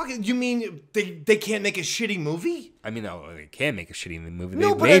talking? You mean they can't make a shitty movie? I mean, no, they can make a shitty movie.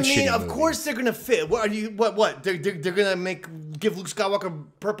 No, but I mean, of course they're gonna fit. What are you? What? They're gonna give Luke Skywalker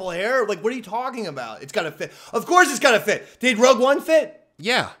purple hair? Like, what are you talking about? It's gotta fit. Of course, it's gotta fit. Did Rogue One fit?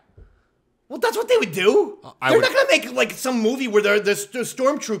 Yeah. Well, that's what they would do. They're not gonna make like some movie where the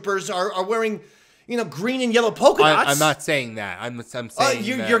stormtroopers are wearing, green and yellow polka dots. I'm not saying that. I'm saying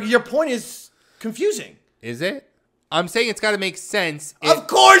your point is confusing. Is it? I'm saying it's got to make sense. Of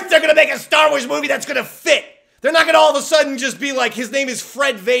course they're going to make a Star Wars movie that's going to fit. They're not going to all of a sudden just be like, his name is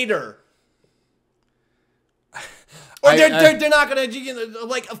Fred Vader. Or they're not going to,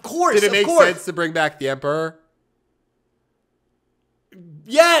 like, of course. Did it make sense to bring back the Emperor?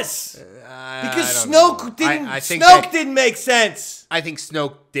 Yes. Because Snoke didn't make sense. I think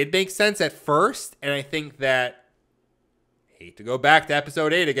Snoke did make sense at first. And I think that, hate to go back to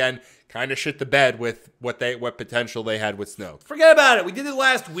episode 8 again, kind of shit the bed with what potential they had with Snoke. Forget about it. We did it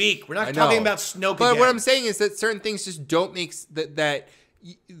last week. We're not talking about Snoke but again. What I'm saying is that certain things just don't make that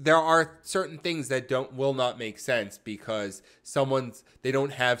there are certain things that will not make sense because they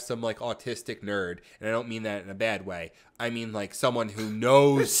don't have some like autistic nerd, and I don't mean that in a bad way. I mean like someone who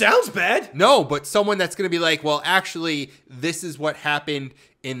knows. It sounds bad. No, but someone that's going to be like, well, actually, this is what happened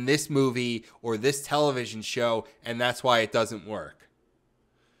in this movie or this television show, and that's why it doesn't work.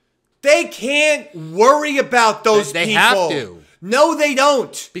 They can't worry about those people. They have to. No, they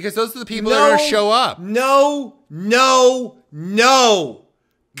don't. Because those are the people that are going to show up. No.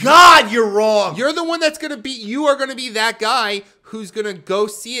 God, you're wrong. You're the one that's going to be, you are going to be that guy who's going to go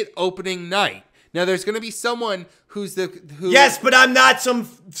see it opening night. Now, there's going to be someone who. Yes, but I'm not some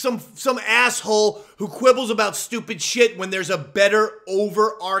asshole who quibbles about stupid shit when there's a better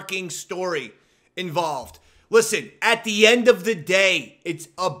overarching story involved. Listen, at the end of the day, it's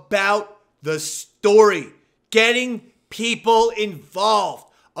about the story. Getting people involved.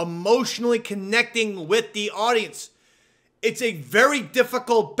 Emotionally connecting with the audience. It's a very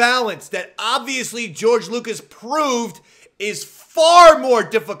difficult balance that obviously George Lucas proved is far more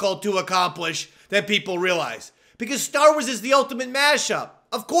difficult to accomplish than people realize. Because Star Wars is the ultimate mashup.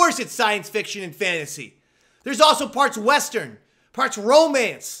 Of course it's science fiction and fantasy. There's also parts Western, parts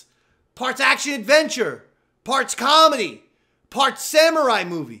romance, parts action-adventure, parts comedy, parts samurai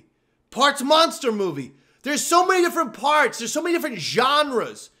movie, parts monster movie. There's so many different parts. There's so many different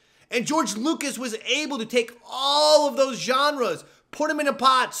genres. And George Lucas was able to take all of those genres, put them in a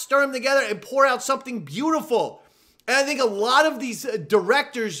pot, stir them together, and pour out something beautiful. And I think a lot of these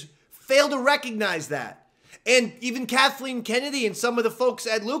directors fail to recognize that. And even Kathleen Kennedy and some of the folks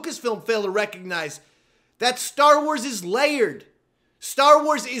at Lucasfilm fail to recognize that Star Wars is layered. Star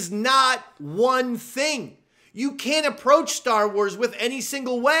Wars is not one thing. You can't approach Star Wars with any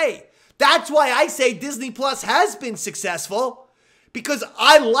single way. That's why I say Disney Plus has been successful, because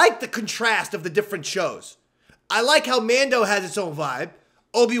I like the contrast of the different shows. I like how Mando has its own vibe,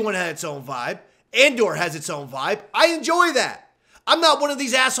 Obi-Wan has its own vibe, Andor has its own vibe. I enjoy that. I'm not one of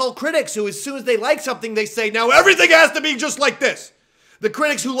these asshole critics who, as soon as they like something, they say, now everything has to be just like this. The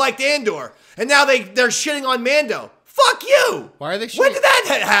critics who liked Andor, and now they're shitting on Mando. Fuck you! Why are they shitting? When did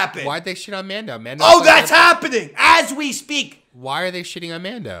that happen? Why'd they shit on Mando? Oh, that's happening as we speak. Why are they shitting on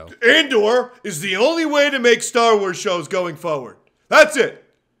Mando? Andor is the only way to make Star Wars shows going forward. That's it.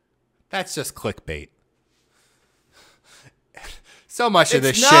 That's just clickbait. So much of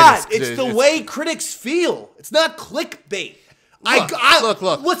this shit is... It's the way critics feel. It's not clickbait. Look.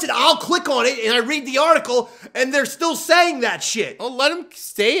 Listen, I'll click on it and I read the article and they're still saying that shit. Well, let them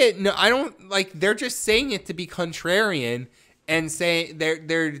say it. No, I don't like. They're just saying it to be contrarian and say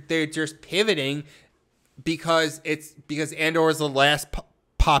they're just pivoting because Andor is the last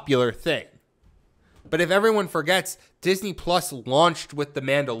popular thing. But if everyone forgets, Disney Plus launched with The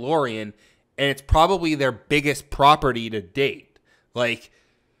Mandalorian, and it's probably their biggest property to date. Like,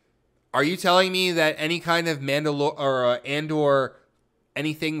 are you telling me that any kind of Andor,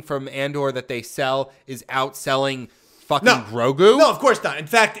 anything from Andor that they sell is outselling fucking Grogu? No, of course not. In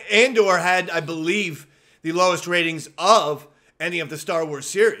fact, Andor had, I believe, the lowest ratings of any of the Star Wars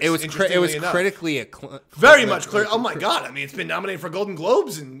series. It was critically acclaimed. Very much clear. Oh my god! I mean, it's been nominated for Golden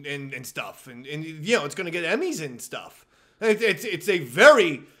Globes and stuff, and you know, it's going to get Emmys and stuff. It's a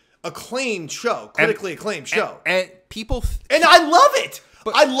very acclaimed show, critically acclaimed show, and people. And I love it.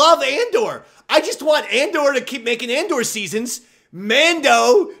 I love Andor. I just want Andor to keep making Andor seasons.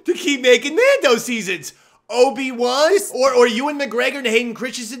 Mando to keep making Mando seasons. Obi-Wan or Ewan McGregor and Hayden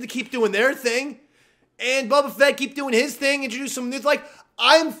Christensen to keep doing their thing. And Boba Fett keep doing his thing, introduce some new, like,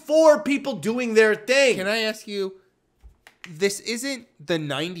 I'm for people doing their thing. Can I ask you, this isn't the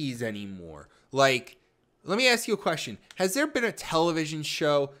 90s anymore. Like, let me ask you a question. Has there been a television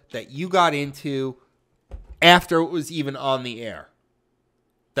show that you got into after it was even on the air?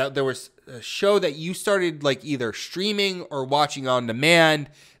 That there was a show that you started, like, either streaming or watching on demand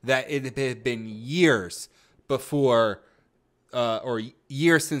that it had been years before, or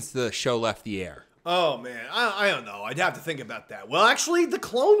years since the show left the air? Oh, man. I don't know. I'd have to think about that. Well, actually, the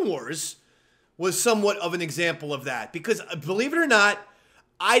Clone Wars was somewhat of an example of that. Because, believe it or not,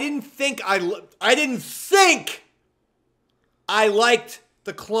 I didn't think I liked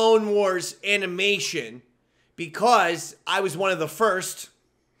the Clone Wars animation because I was one of the first,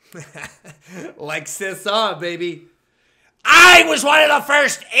 like Cesar, baby. I was one of the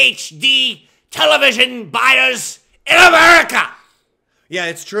first HD television buyers in America. Yeah,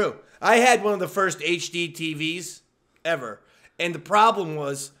 it's true. I had one of the first HD TVs ever. And the problem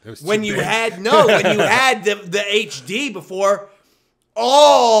was when you had the HD before,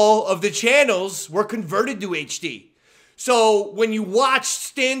 all of the channels were converted to HD. So when you watched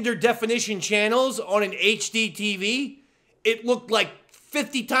standard definition channels on an HD TV, it looked like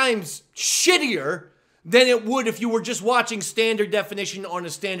 50 times shittier than it would if you were just watching standard definition on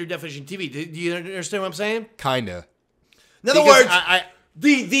a standard definition TV. Do you understand what I'm saying? Kinda. In other words,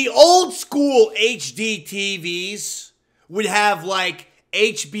 the old school HD TVs would have like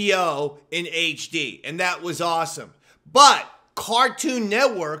HBO in HD, and that was awesome. But Cartoon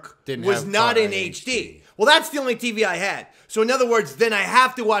Network was not in HD. Well, that's the only TV I had. So in other words, then I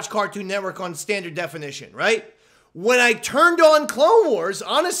have to watch Cartoon Network on standard definition, right? When I turned on Clone Wars,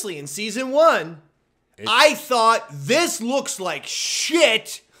 honestly, in season 1, I thought, this looks like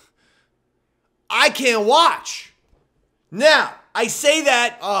shit. I can't watch. Now, I say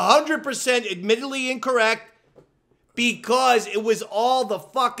that 100% admittedly incorrect because it was all the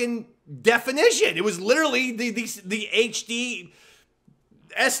fucking definition. It was literally the HD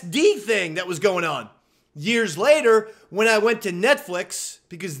SD thing that was going on. Years later, when I went to Netflix,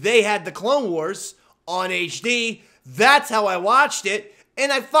 because they had the Clone Wars on HD, that's how I watched it,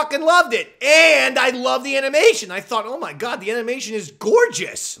 and I fucking loved it. And I love the animation. I thought, oh my God, the animation is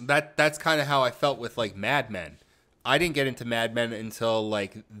gorgeous. That's kind of how I felt with like Mad Men. I didn't get into Mad Men until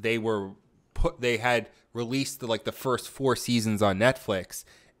like they had released the first 4 seasons on Netflix,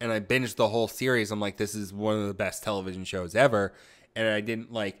 and I binged the whole series. I'm like, this is one of the best television shows ever. And I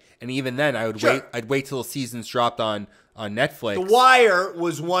didn't and even then I'd wait till the seasons dropped on Netflix. The Wire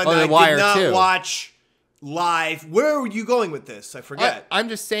was one that I did not too. watch live. Where were you going with this? I forget. I'm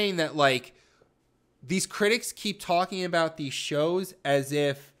just saying that like these critics keep talking about these shows as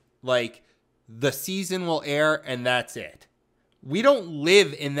if like the season will air and that's it. We don't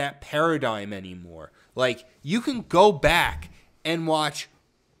live in that paradigm anymore. Like you can go back and watch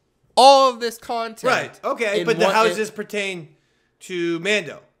all of this content. Right. Okay. But how does this pertain to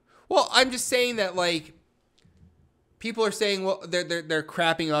Mando? Well, I'm just saying that like people are saying, well, they're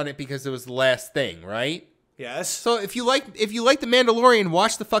crapping on it because it was the last thing, right? Yes. So if you like the Mandalorian,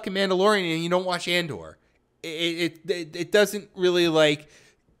 watch the fucking Mandalorian, and you don't watch Andor. It doesn't really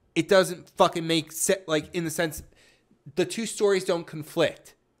it doesn't fucking make sense. Like in the sense, the two stories don't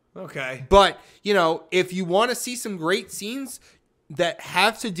conflict. Okay. But if you want to see some great scenes that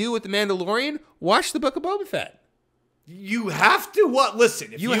have to do with the Mandalorian, watch the Book of Boba Fett. You have to what?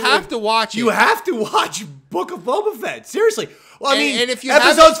 Listen, you have to watch it. You have to watch Book of Boba Fett. Seriously. Well, I mean, and if you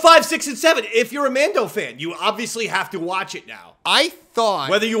episodes 5, 6, and 7. If you're a Mando fan, you obviously have to watch it now. I thought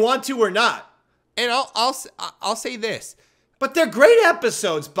whether you want to or not. And I'll say this. But they're great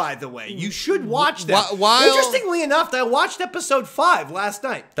episodes, by the way. You should watch them. Interestingly enough, I watched episode 5 last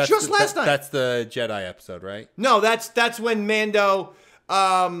night. Last night. That's the Jedi episode, right? No, that's when Mando,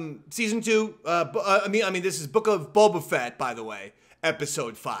 season 2. I mean, this is Book of Boba Fett, by the way,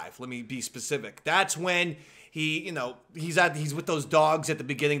 episode 5. Let me be specific. That's when he, he's with those dogs at the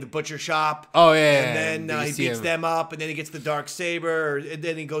beginning, the butcher shop. Oh yeah. And then he beats them up, and then he gets the Darksaber, and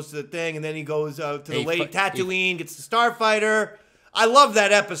then he goes to the thing, and then he goes to the lake Tatooine, gets the Starfighter. I love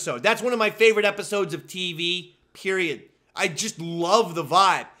that episode. That's one of my favorite episodes of TV. Period. I just love the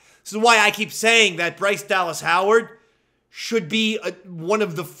vibe. This is why I keep saying that Bryce Dallas Howard should be one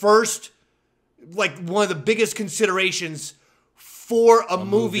of the first, one of the biggest considerations for a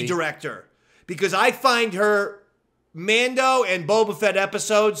movie director. Because I find her Mando and Boba Fett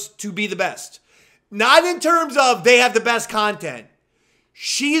episodes to be the best. Not in terms of they have the best content.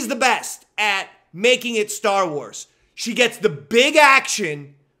 She's the best at making it Star Wars. She gets the big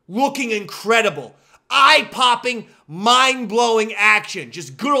action looking incredible. Eye-popping, mind-blowing action.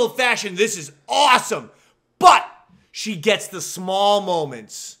 Just good old-fashioned, this is awesome. But she gets the small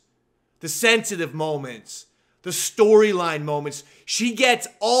moments, the sensitive moments, the storyline moments. She gets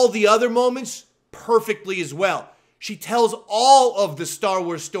all the other moments perfectly as well. She tells all of the Star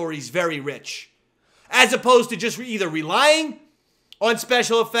Wars stories very rich. As opposed to just either relying on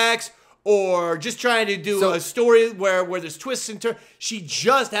special effects or just trying to do a story where there's twists and turns. She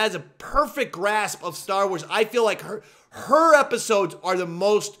just has a perfect grasp of Star Wars. I feel like her episodes are the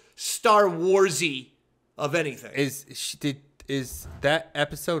most Star Warsy of anything. Is that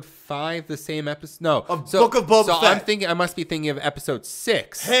episode 5 the same episode? No. Book of Boba Fett. I must be thinking of episode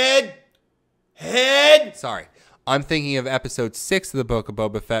 6. Head. Sorry. I'm thinking of episode 6 of the Book of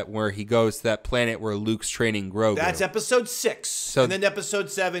Boba Fett where he goes to that planet where Luke's training Grogu. That's episode 6. And then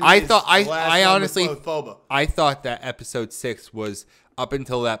episode 7 I is thought, the last honestly, with Boba. I thought that episode 6 was, up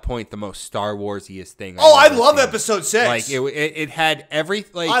until that point, the most Star Warsiest thing. I love episode 6. Like, it had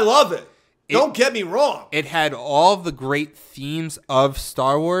everything. I love it. Don't get me wrong. It had all the great themes of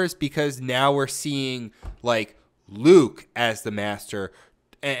Star Wars because now we're seeing Luke as the master.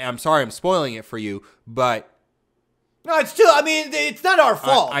 And I'm sorry I'm spoiling it for you, but no, it's not our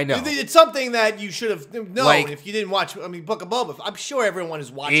fault. I know. It's something that you should have known if you didn't watch. Book of Boba Fett. I'm sure everyone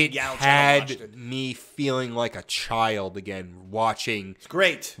is watching Yaddle Chattle. It had me feeling like a child again watching. It's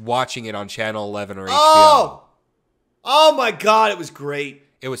great. Watching it on Channel 11 or HBO. Oh my God, it was great.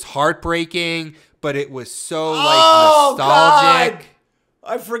 It was heartbreaking, but it was so nostalgic. God.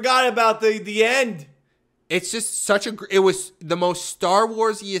 I forgot about the end. It's just it was the most Star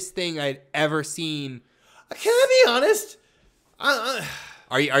Warsiest thing I'd ever seen. Can I be honest?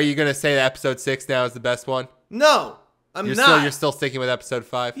 Are you gonna say that episode 6 now is the best one? No, I'm not. You're still sticking with episode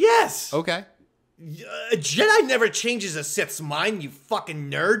 5? Yes. Okay. A Jedi never changes a Sith's mind, you fucking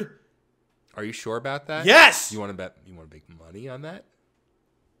nerd. Are you sure about that? Yes. You want to bet? You want to make money on that?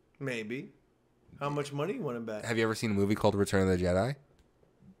 Maybe. How much money you want to bet? Have you ever seen a movie called Return of the Jedi?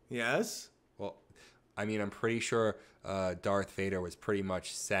 Yes. Well, I mean, I'm pretty sure Darth Vader was pretty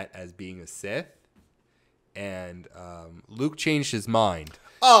much set as being a Sith, and Luke changed his mind.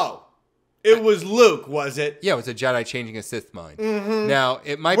 Oh, it was Luke, was it? Yeah, it was a Jedi changing a Sith mind. Mm-hmm. Now,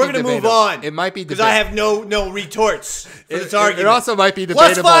 it might We're be going to move debatable. on. It might be because debatable. I have no retorts for this argument. It also might be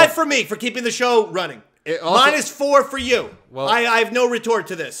debatable. +5 for me for keeping the show running. Also, -4 for you. Well, I have no retort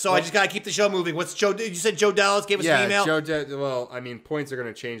to this, so I just got to keep the show moving. What's Joe? You said Joe Dallas gave us an email? Well, I mean, points are going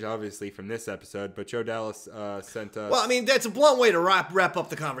to change, obviously, from this episode, but Joe Dallas sent us... Well, I mean, that's a blunt way to wrap up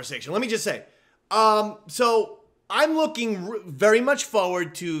the conversation. Let me just say. So I'm looking very much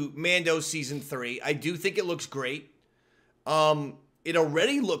forward to Mando Season 3. I do think it looks great. It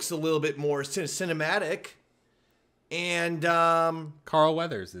already looks a little bit more cinematic. And Carl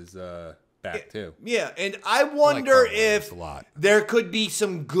Weathers is back, too. Yeah, and I wonder if there could be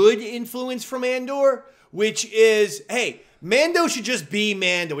some good influence from Andor, which is, hey, Mando should just be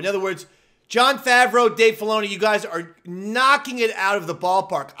Mando. In other words, Jon Favreau, Dave Filoni, you guys are knocking it out of the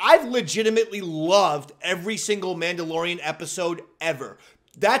ballpark. I've legitimately loved every single Mandalorian episode ever.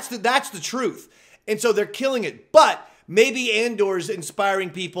 That's the truth. And so they're killing it. But maybe Andor's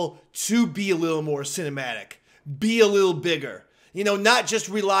inspiring people to be a little more cinematic, be a little bigger. You know, not just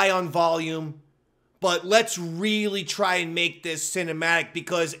rely on volume, but let's really try and make this cinematic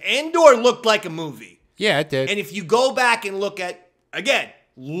because Andor looked like a movie. Yeah, it did. And if you go back and look at, again,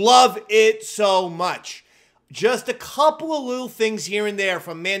 love it so much. Just a couple of little things here and there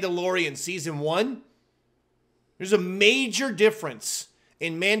from Mandalorian Season 1. There's a major difference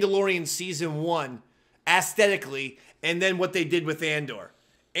in Mandalorian Season 1 aesthetically and then what they did with Andor.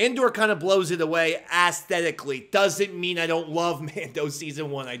 Andor kind of blows it away aesthetically. Doesn't mean I don't love Mando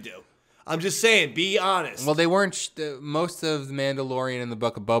Season 1. I do. I'm just saying, be honest. Well, they weren't. Most of the Mandalorian and the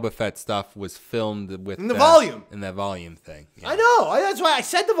Book of Boba Fett stuff was filmed with in the volume. In that volume thing. Yeah. I know. That's why I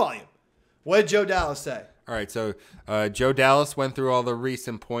said the volume. What did Joe Dallas say? All right, so Joe Dallas went through all the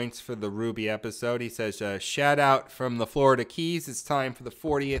recent points for the Ruby episode. He says, shout out from the Florida Keys. It's time for the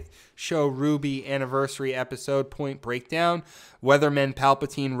 40th show Ruby anniversary episode point breakdown. Weatherman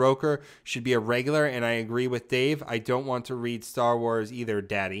Palpatine Roker should be a regular, and I agree with Dave. I don't want to read Star Wars either,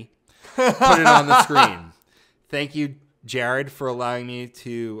 Daddy. Put it on the screen. Thank you, Jared, for allowing me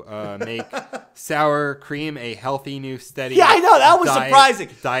to make sour cream a healthy new steady. Yeah, I know. That was surprising.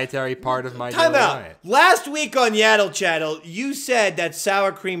 Dietary part of my Time daily out. diet. Last week on Yaddle Chattle, you said that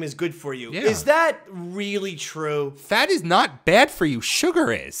sour cream is good for you. Yeah. Is that really true? Fat is not bad for you.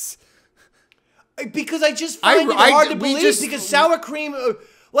 Sugar is. Because I just find it hard to believe because sour cream...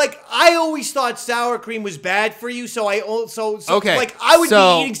 Like, I always thought sour cream was bad for you, so I would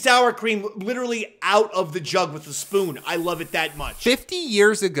be eating sour cream literally out of the jug with a spoon. I love it that much. 50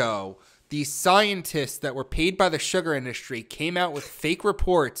 years ago, these scientists that were paid by the sugar industry came out with fake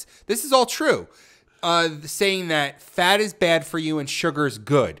reports. This is all true. Saying that fat is bad for you and sugar is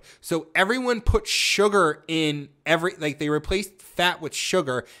good. So everyone put sugar in they replaced fat with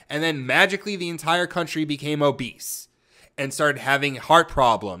sugar, and then magically the entire country became obese. And started having heart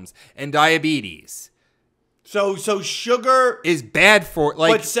problems and diabetes. So sugar is bad for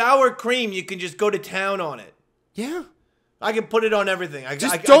but sour cream you can just go to town on it. Yeah, I can put it on everything. I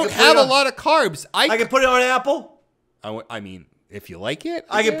don't have a lot of carbs. I can put it on an apple. I mean, if you like it,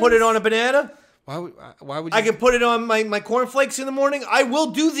 I can put it on a banana. Why would you? I can put it on my cornflakes in the morning. I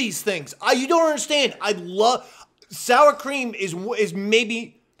will do these things. You don't understand. I love sour cream. Is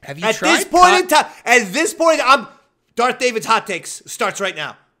maybe have you at tried this point in time? At this point, Darth David's Hot Takes starts right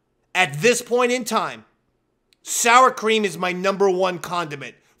now. At this point in time, sour cream is my #1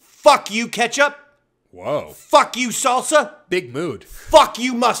 condiment. Fuck you, ketchup. Whoa. Fuck you, salsa. Big mood. Fuck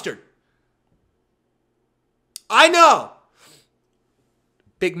you, mustard. I know.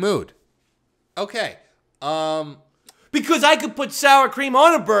 Big mood. Okay. Because I could put sour cream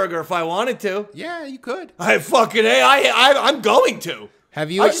on a burger if I wanted to. Yeah, you could. I'm going to. I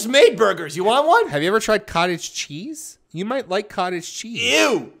just made burgers. You want one? Have you ever tried cottage cheese? You might like cottage cheese.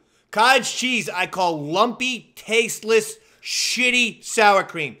 Ew. Cottage cheese I call lumpy, tasteless, shitty sour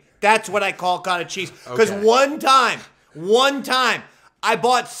cream. That's what I call cottage cheese. Because one time, I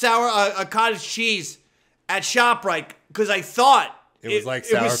bought a cottage cheese at ShopRite because I thought it was like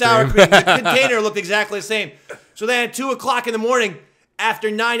sour cream. The container looked exactly the same. So then at 2 o'clock in the morning,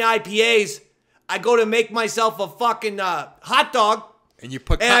 after 9 IPAs, I go to make myself a fucking hot dog. And you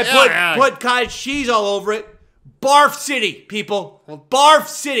put I put cottage cheese all over it. Barf City, people. Barf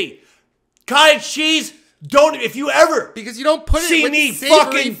City. Cottage cheese, Don't, if you ever Because you don't put it see with me savory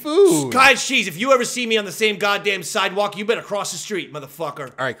fucking food. cottage cheese, if you ever see me on the same goddamn sidewalk, you better cross the street,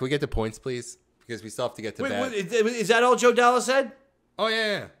 motherfucker. All right, can we get the points, please? Because we still have to get to bed. Is that all Joe Dallas said? Oh,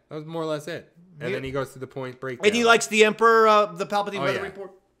 yeah. That was more or less it. And then he goes to the point breakdown. And he likes the Emperor, the Palpatine weather yeah.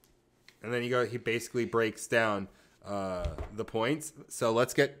 report? And then he basically breaks down the points. So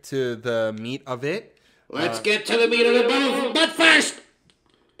let's get to the meat of it. Let's get to the meat of the bone. But first,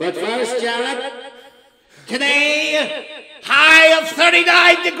 Jared, today, high of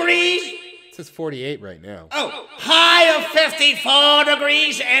 39 degrees. It says 48 right now. Oh, high of 54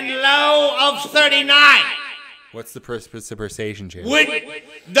 degrees and low of 39. What's the precipitation chance? Would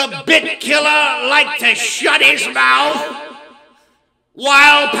the bit killer like to shut his mouth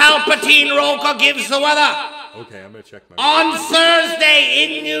while Palpatine Roker gives the weather? Okay, I'm going to check my... On Thursday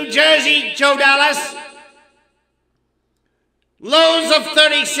in New Jersey, Joe Dallas, lows of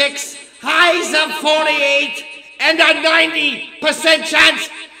 36, highs of 48, and a 90% chance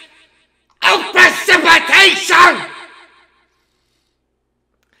of precipitation.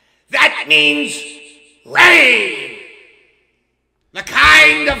 That means rain. The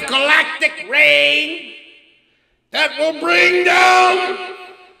kind of galactic rain that will bring down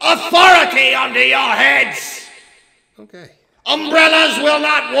authority onto your heads. Okay. Umbrellas will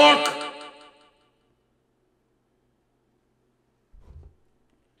not work.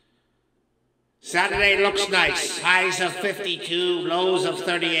 Saturday looks nice. Highs of 52, lows of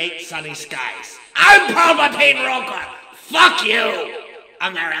 38, sunny skies. I'm Palpatine Roker. Fuck you,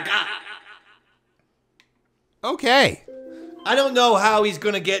 America. Okay. I don't know how he's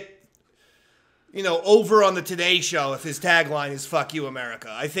going to get, over on the Today Show if his tagline is "Fuck you, America."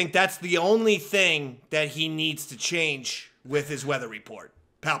 I think that's the only thing that he needs to change with his weather report.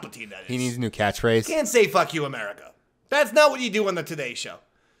 Palpatine, that is. He needs a new catchphrase. Can't say "Fuck you, America." That's not what you do on the Today Show.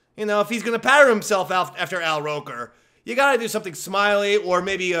 If he's going to pattern himself out after Al Roker, you got to do something smiley, or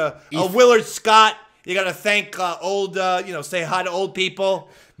maybe a Willard Scott. You got to thank say hi to old people.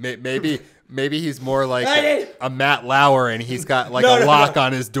 Maybe he's more like a Matt Lauer, and he's got like a lock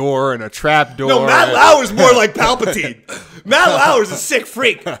on his door and a trap door. No, Matt Lauer's more like Palpatine. Matt Lauer's a sick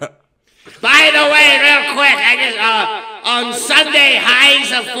freak. By the way, real quick, on Sunday,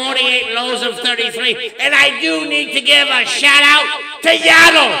 highs of 48, lows of 33, and I do need to give a shout out to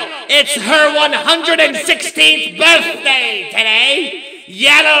Yaddle. It's her 116th birthday today.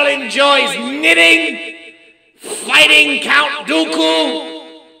 Yaddle enjoys knitting, fighting Count Dooku,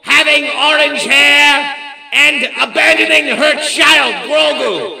 having orange hair, and abandoning her child,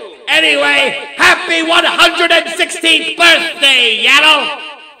 Grogu. Anyway, happy 116th birthday, Yaddle!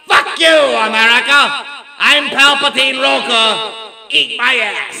 Fuck you, America! I'm Palpatine Roker. Eat my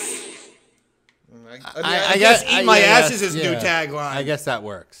ass. I guess "eat my ass" is his new tagline. I guess that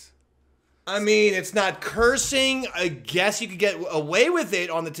works. I mean, it's not cursing. I guess you could get away with it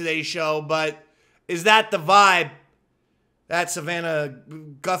on the Today Show, but is that the vibe that Savannah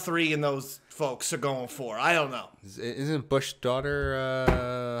Guthrie and those folks are going for? I don't know. Isn't Bush's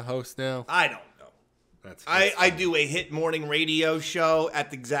daughter host now? I don't know. I do a hit morning radio show at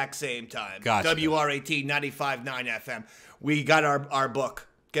the exact same time. Gotcha. WRAT 95.9 FM. We got our book.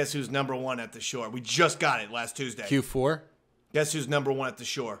 Guess who's number one at the shore? We just got it last Tuesday. Q4? Guess who's number one at the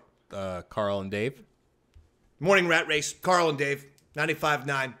shore? Carl and Dave. Morning Rat Race. Carl and Dave.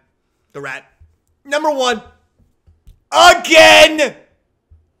 95.9. The Rat. Number one. Again! It's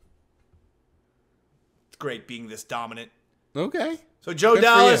great being this dominant. Okay. So Joe Good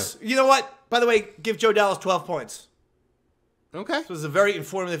Dallas, you know what? By the way, give Joe Dallas 12 points. Okay. This was a very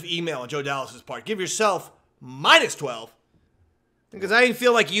informative email on Joe Dallas's part. Give yourself minus 12. Because I didn't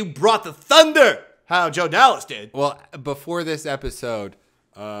feel like you brought the thunder how Joe Dallas did. Well, before this episode,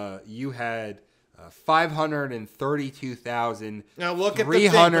 you had 532,000. Now look at the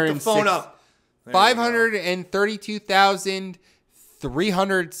thing. Put the phone up.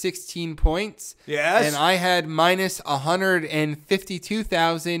 532,316 points. Yes. And I had minus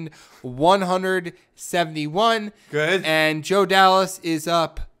 152,171. Good. And Joe Dallas is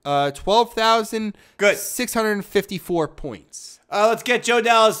up 12,654 points. Let's get Joe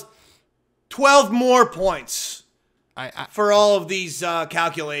Dallas 12 more points for all of these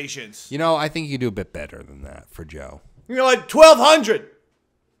calculations. I think you do a bit better than that for Joe. You know what? 1,200.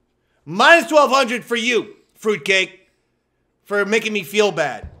 Minus 1,200 for you, Fruitcake, for making me feel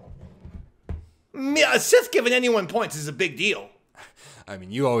bad. A Sith giving anyone points is a big deal. I mean,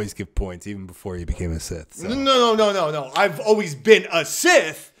 you always give points even before you became a Sith. So. No. I've always been a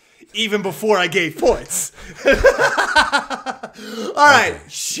Sith even before I gave points. All right. Okay.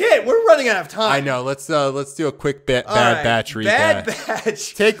 Shit, we're running out of time. I know. Let's do a quick bad batch recap. Bad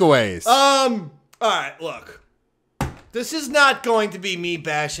batch. Takeaways. All right, look. This is not going to be me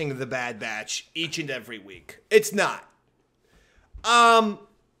bashing the Bad Batch each and every week. It's not.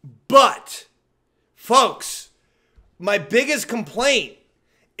 But, folks, my biggest complaint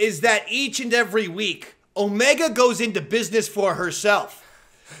is that each and every week, Omega goes into business for herself.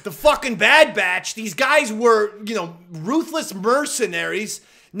 The fucking Bad Batch, these guys were, ruthless mercenaries.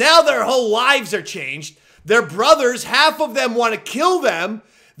 Now their whole lives are changed. Their brothers, half of them want to kill them.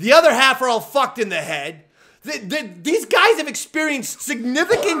 The other half are all fucked in the head. These guys have experienced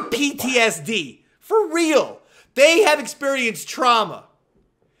significant PTSD. For real. They have experienced trauma.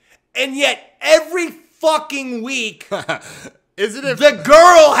 And yet, every fucking week, the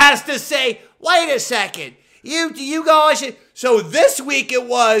girl has to say, wait a second. You guys... So this week it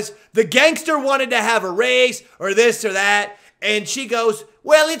was the gangster wanted to have a race or this or that. And she goes,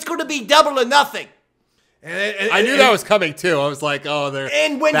 well, it's going to be double or nothing. And I knew that was coming too. I was like, oh, they're...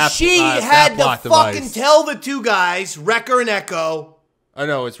 And when she had to fucking tell the two guys, Wrecker and Echo... Oh,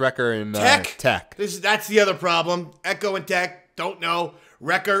 no, it's Wrecker and Tech. That's the other problem. Echo and Tech, don't know.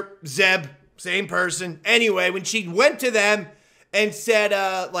 Wrecker, Zeb, same person. Anyway, when she went to them and said,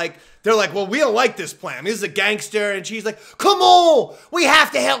 they're like, well, we don't like this plan. This is a gangster. And she's like, come on, we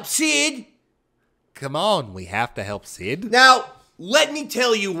have to help Sid. Come on, we have to help Sid. Now, let me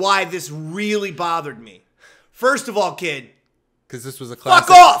tell you why this really bothered me. First of all, kid. Because this was a classic.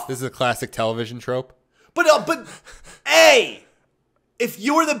 Fuck off! This is a classic television trope. But hey, if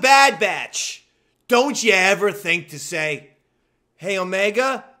you're the Bad Batch, don't you ever think to say, hey,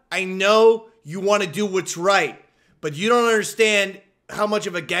 Omega, I know you want to do what's right, but you don't understand how much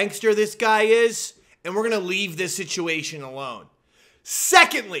of a gangster this guy is, and we're going to leave this situation alone.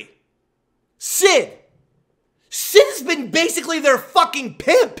 Secondly, Sid. Sid has been basically their fucking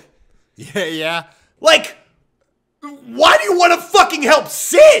pimp. Yeah. Like, why do you want to fucking help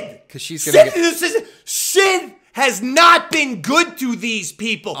Sid? Because she's going to Sid has not been good to these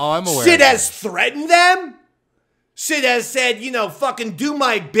people. Oh, I'm aware. Sid has threatened them. Sid has said, fucking do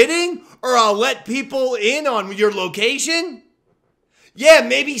my bidding or I'll let people in on your location. Yeah,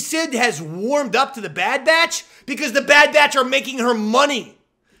 maybe Sid has warmed up to the Bad Batch because the Bad Batch are making her money.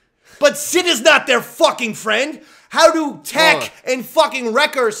 But Sid is not their fucking friend. How do Tech and fucking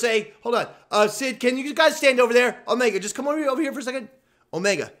Wrecker say, hold on, Sid, can you guys stand over there? Omega, just come over here for a second.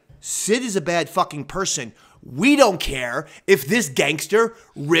 Omega, Sid is a bad fucking person. We don't care if this gangster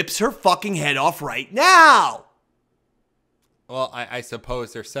rips her fucking head off right now. Well, I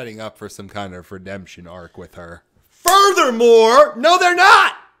suppose they're setting up for some kind of redemption arc with her. Furthermore, no, they're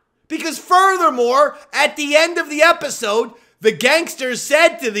not. Because furthermore, at the end of the episode, the gangsters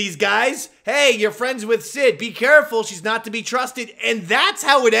said to these guys, hey, you're friends with Sid. Be careful. She's not to be trusted. And that's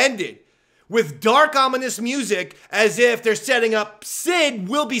how it ended. With dark, ominous music, as if they're setting up Sid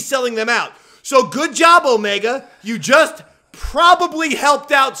will be selling them out. So good job, Omega. You just probably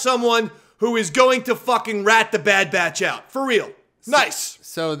helped out someone who is going to fucking rat the Bad Batch out. For real. Nice.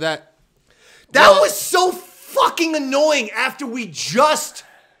 So that was so fucking annoying after we just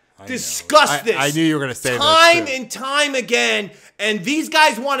discussed this. I knew you were going to say time and time again. And these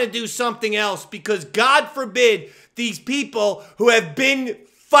guys want to do something else because God forbid these people who have been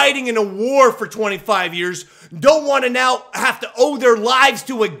fighting in a war for 25 years don't want to now have to owe their lives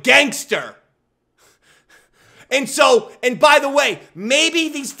to a gangster. And by the way, maybe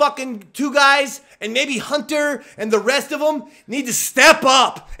these fucking two guys and maybe Hunter and the rest of them need to step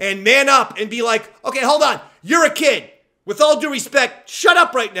up and man up and be like, okay, hold on. You're a kid. With all due respect, shut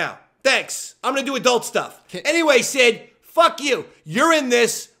up right now. Thanks. I'm going to do adult stuff. Anyway, Sid, fuck you. You're in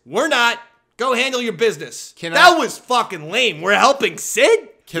this. We're not. Go handle your business. That was fucking lame. We're helping Sid?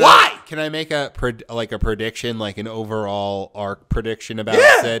 Why? Can I make a prediction, like an overall arc prediction about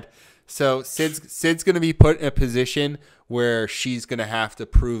Sid? So Sid's going to be put in a position where she's going to have to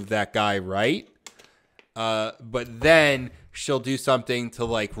prove that guy right. But then she'll do something to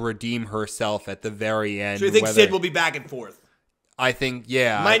like redeem herself at the very end. So you think Sid will be back and forth? I think,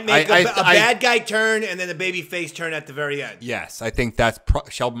 yeah. Might make a bad guy turn and then a baby face turn at the very end. Yes, I think that's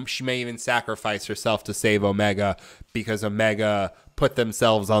she may even sacrifice herself to save Omega because Omega put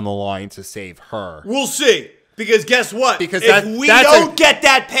themselves on the line to save her. We'll see. Because guess what? Because if we don't get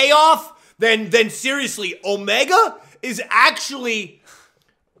that payoff, then seriously, Omega is actually...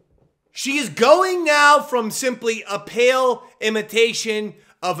 She is going now from simply a pale imitation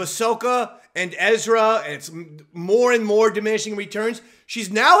of Ahsoka and Ezra, and it's more and more diminishing returns. She's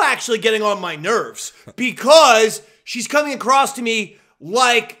now actually getting on my nerves because she's coming across to me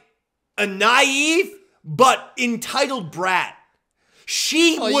like a naive but entitled brat.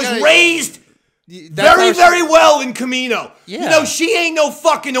 She was raised Very well in Camino. Yeah. You know, she ain't no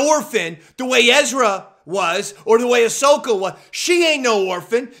fucking orphan the way Ezra was or the way Ahsoka was. She ain't no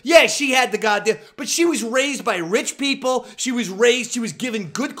orphan. Yeah, she had the goddamn, but she was raised by rich people. She was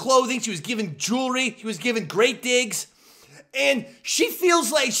given good clothing. She was given jewelry. She was given great digs. And she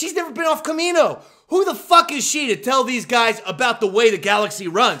feels like she's never been off Camino. Who the fuck is she to tell these guys about the way the galaxy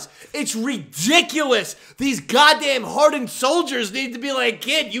runs? It's ridiculous. These goddamn hardened soldiers need to be like,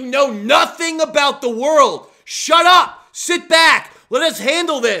 kid, you know nothing about the world. Shut up. Sit back. Let us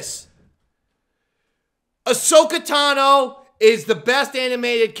handle this. Ahsoka Tano is the best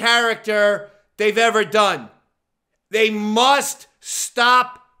animated character they've ever done. They must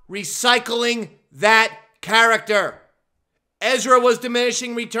stop recycling that character. Ezra was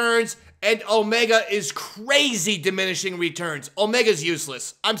diminishing returns, and Omega is crazy diminishing returns. Omega's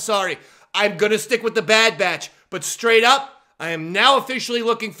useless. I'm sorry. I'm going to stick with the Bad Batch. But straight up, I am now officially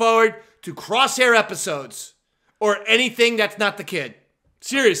looking forward to Crosshair episodes. Or anything that's not the kid.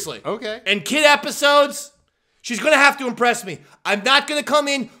 Seriously. Okay. And kid episodes, she's going to have to impress me. I'm not going to come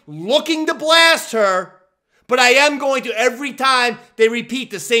in looking to blast her. But I am going to, every time they repeat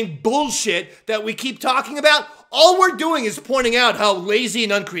the same bullshit that we keep talking about, all we're doing is pointing out how lazy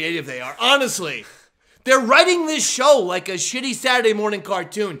and uncreative they are. Honestly. They're writing this show like a shitty Saturday morning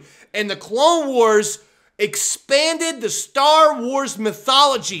cartoon. And the Clone Wars expanded the Star Wars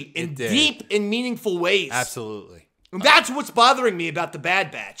mythology in deep and meaningful ways. Absolutely. And that's what's bothering me about the Bad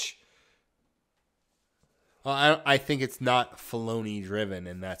Batch. Well, I think it's not Filoni driven,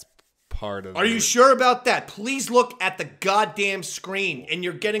 and that's part of. Are you sure about that? Please look at the goddamn screen, and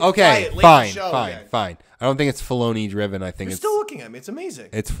you're getting okay. quiet. Fine. I don't think it's Filoni driven. I think you're it's still looking at me. It's amazing.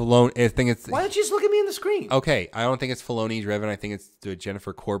 It's Filoni. I think it's. Why don't you just look at me in the screen? Okay, I don't think it's Filoni driven. I think it's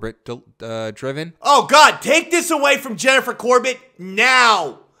Jennifer Corbett driven. Oh God, take this away from Jennifer Corbett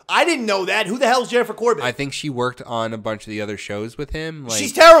now. I didn't know that. Who the hell's Jennifer Corbett? I think she worked on a bunch of the other shows with him. Like,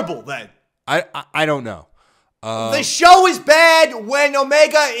 she's terrible then. I don't know. The show is bad when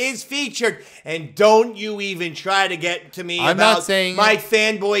Omega is featured. And don't you even try to get to me I'm about not saying my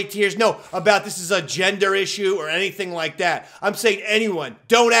fanboy tears. No, about this is a gender issue or anything like that. I'm saying anyone,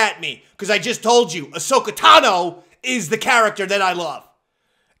 don't at me. Because I just told you, Ahsoka Tano is the character that I love.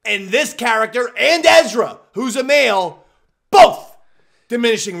 And this character and Ezra, who's a male, both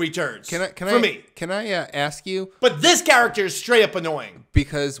diminishing returns for me. Can I ask you? But this character is straight up annoying.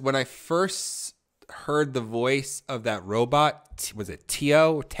 Because when I first heard the voice of that robot, was it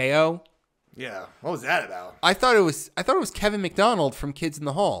Teo? Yeah, what was that about? I thought it was Kevin McDonald from Kids in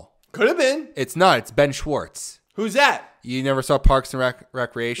the Hall. Could have been. It's not. It's Ben Schwartz. Who's that? You never saw Parks and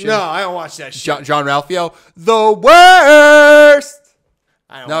Recreation? No, I don't watch that shit. John Ralphio, the worst.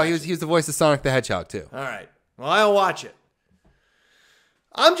 He was the voice of Sonic the Hedgehog too. All right. Well, I don't watch it.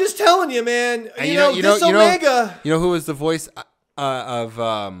 I'm just telling you, man. You know, Omega. You know who was the voice of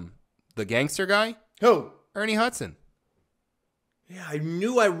the gangster guy? Who? Ernie Hudson. Yeah, I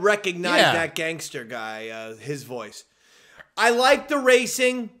knew I recognized that gangster guy, his voice. I like the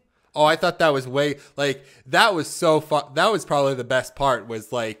racing. Oh, I thought that was that was so fun. That was probably the best part. It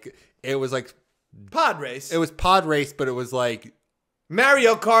was like pod race. It was pod race, but it was like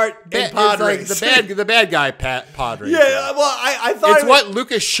Mario Kart and pod race. The bad guy pod race. Yeah, well, I thought it's what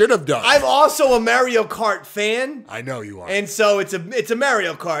Lucas should have done. I'm also a Mario Kart fan. I know you are, and so it's a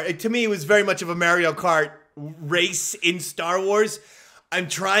Mario Kart. To me, it was very much of a Mario Kart race in Star Wars. I'm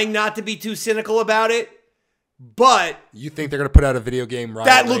trying not to be too cynical about it, but you think they're gonna put out a video game?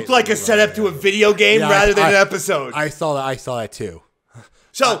 That looked like a setup to a video game rather than an episode. I saw that too.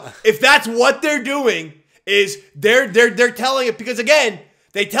 So if that's what they're doing. Is they're telling it because again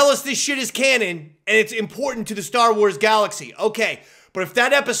they tell us this shit is canon and it's important to the Star Wars galaxy. Okay, but if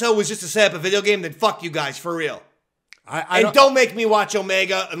that episode was just to set up a video game, then fuck you guys for real. Don't make me watch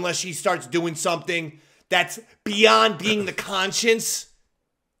Omega unless she starts doing something that's beyond being the conscience.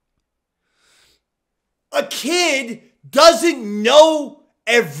 A kid doesn't know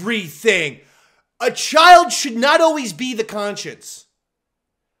everything. A child should not always be the conscience.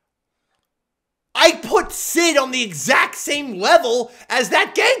 I put Sid on the exact same level as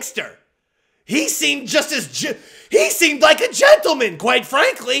that gangster. He seemed he seemed like a gentleman, quite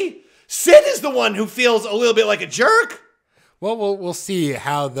frankly. Sid is the one who feels a little bit like a jerk. Well, we'll see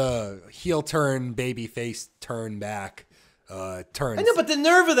how the heel turn, baby face turn back turns. I know, but the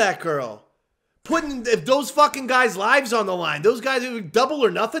nerve of that girl. Putting those fucking guys' lives on the line. Those guys who double or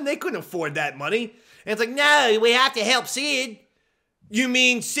nothing, they couldn't afford that money. And it's like, no, we have to help Sid. You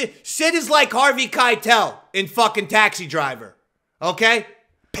mean Sid is like Harvey Keitel in fucking Taxi Driver. Okay?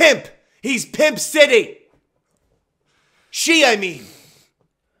 Pimp. He's Pimp City. I mean.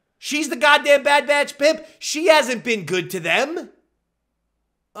 She's the goddamn Bad Batch pimp. She hasn't been good to them.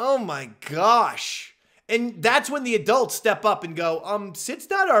 Oh my gosh. And that's when the adults step up and go, Sid's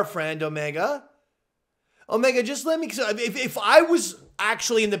not our friend, Omega. Omega, just let me... If I was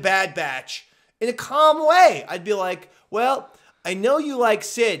actually in the Bad Batch, in a calm way, I'd be like, well, I know you like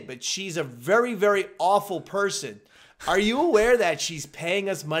Sid, but she's a very, very awful person. Are you aware that she's paying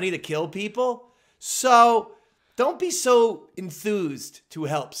us money to kill people? So don't be so enthused to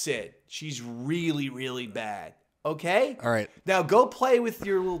help Sid. She's really, really bad. Okay? All right. Now go play with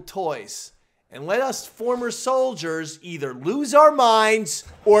your little toys and let us former soldiers either lose our minds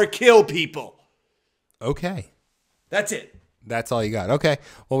or kill people. Okay. That's it. That's all you got. Okay.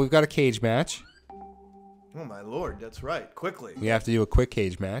 Well, we've got a cage match. Oh, my Lord. That's right. Quickly. We have to do a quick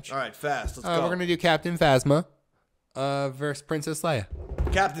cage match. All right, fast. Let's go. We're going to do Captain Phasma versus Princess Leia.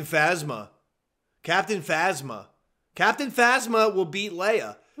 Captain Phasma. Captain Phasma. Captain Phasma will beat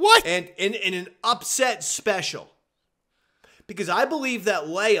Leia. What? And in an upset special. Because I believe that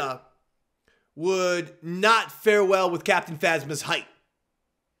Leia would not fare well with Captain Phasma's height.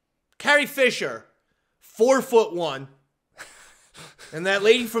 Carrie Fisher, 4'1". And that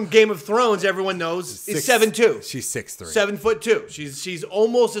lady from Game of Thrones, everyone knows, is 7'2". She's 6'3". 7'2". She's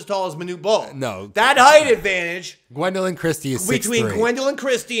almost as tall as Manute Bol. No. That height advantage Gwendolyn Christie is 6'3". between Gwendolyn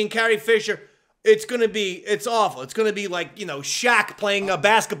Christie and Carrie Fisher, it's awful. It's gonna be like, Shaq playing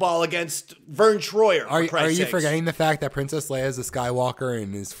basketball against Vern Troyer. Are you forgetting the fact that Princess Leia is a Skywalker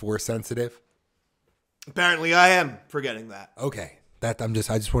and is Force sensitive? Apparently, I am forgetting that. Okay. I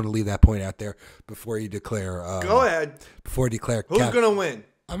just want to leave that point out there before you declare. Go ahead. Before you declare. Who's gonna win?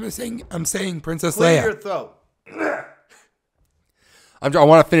 I'm saying Princess Clear Leia. your throat. I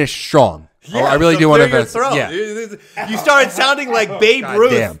want to finish strong. Yeah, I really do want to finish. Throat. Yeah. You started sounding like Babe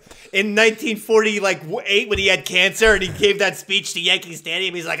Ruth damn. in 1948 when he had cancer and he gave that speech to Yankee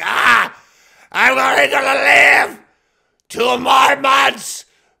Stadium. He's like, I'm only gonna live 2 more months,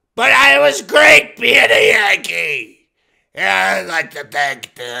 but I was great being a Yankee. Yeah, I'd like to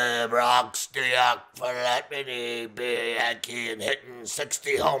thank the Bronx, New York for letting me be a Yankee and hitting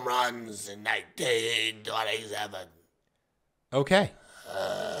 60 home runs in 1927. Okay.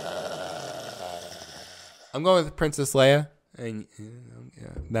 I'm going with Princess Leia, and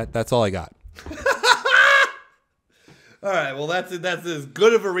that's all I got. All right, well, that's as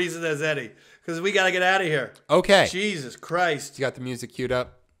good of a reason as any, because we got to get out of here. Okay. Jesus Christ. You got the music queued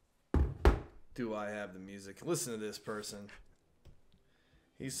up? Do I have the music? Listen to this person.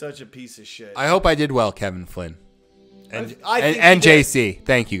 He's such a piece of shit. I hope I did well, Kevin Flynn. And I think and you did. JC.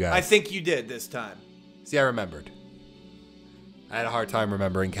 Thank you, guys. I think you did this time. See, I remembered. I had a hard time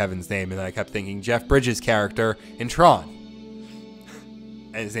remembering Kevin's name, and then I kept thinking Jeff Bridges' character in Tron.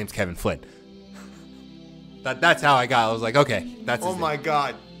 And his name's Kevin Flynn. That's how I got. I was like, okay, that's his Oh my name.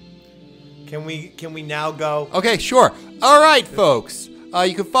 God. Can we now go? Okay, sure. All right, folks.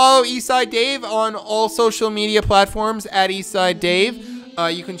 You can follow Eastside Dave on all social media platforms at Eastside Dave.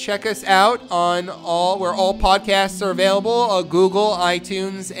 You can check us out on where all podcasts are available: Google,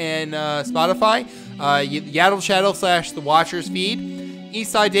 iTunes, and Spotify. Yaddle Chattle / The Watchers feed,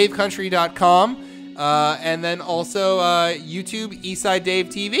 EastsideDaveCountry.com, and then also YouTube Eastside Dave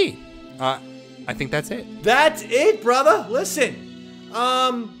TV. I think that's it. That's it, brother. Listen,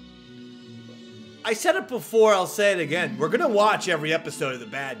 I said it before, I'll say it again. We're going to watch every episode of The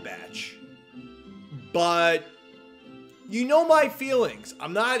Bad Batch. But you know my feelings.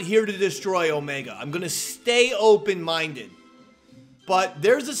 I'm not here to destroy Omega. I'm going to stay open-minded. But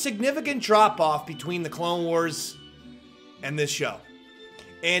there's a significant drop-off between the Clone Wars and this show.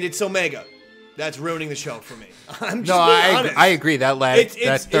 And it's Omega that's ruining the show for me. I'm just being honest. I agree. That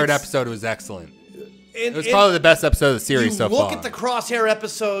third episode was excellent. It was probably the best episode of the series so far. Look at the Crosshair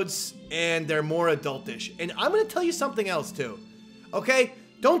episodes, and they're more adultish. And I'm going to tell you something else, too. Okay?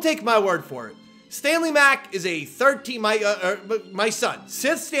 Don't take my word for it. Stanley Mack is a 13... My son,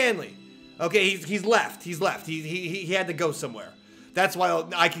 Sith Stanley. Okay, he's left. He's left. He had to go somewhere. That's why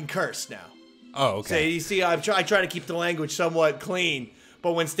I can curse now. Oh, okay. So, you see, I try to keep the language somewhat clean.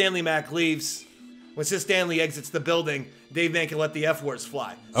 But when Stanley Mack leaves... When Sith Stanley exits the building, Dave Mann can let the F words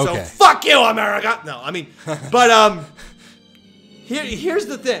fly. Okay. So fuck you, America. No, I mean, but here's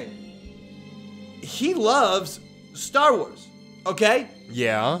the thing. He loves Star Wars. Okay.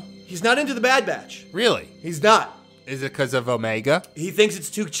 Yeah. He's not into the Bad Batch. Really? He's not. Is it because of Omega? He thinks it's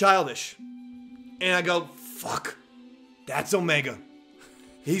too childish. And I go, fuck. That's Omega.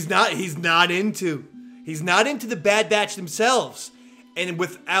 He's not into the Bad Batch themselves. And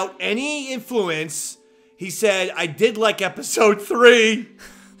without any influence, he said, I did like episode 3.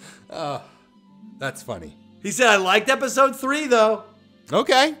 That's funny. He said, I liked episode 3, though.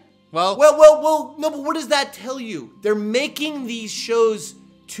 Okay. Well, no, but what does that tell you? They're making these shows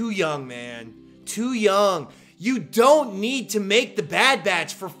too young, man. Too young. You don't need to make the Bad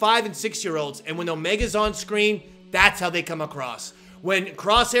Batch for 5 and 6-year-olds. And when Omega's on screen, that's how they come across. When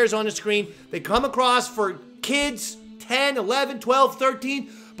Crosshair's on the screen, they come across for kids 10, 11, 12, 13,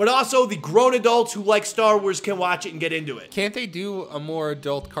 but also the grown adults who like Star Wars can watch it and get into it. Can't they do a more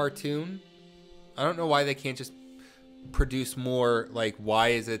adult cartoon? I don't know why they can't just produce more. Like, why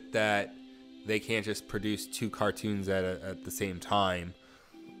is it that they can't just produce 2 cartoons at the same time?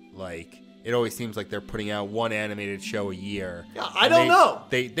 Like, it always seems like they're putting out one animated show a year. Yeah, I don't know.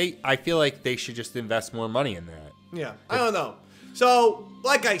 I feel like they should just invest more money in that. Yeah, I don't know. So,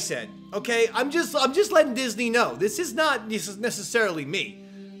 like I said, okay, I'm just letting Disney know this is not necessarily me.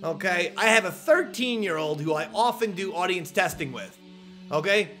 Okay, I have a 13-year-old who I often do audience testing with.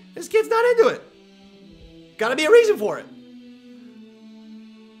 Okay, this kid's not into it. Gotta be a reason for it.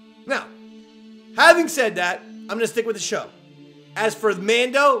 Now, having said that, I'm gonna stick with the show. As for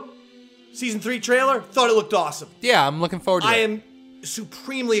Mando, Season 3 trailer, thought it looked awesome. Yeah, I'm looking forward to it. I am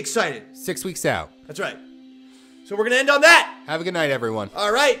supremely excited. 6 weeks out. That's right. So we're gonna end on that. Have a good night, everyone.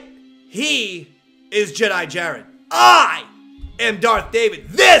 All right. He is Jedi Jared. I am Darth David.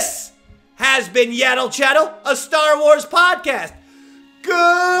 This has been Yaddle Chattle, a Star Wars podcast.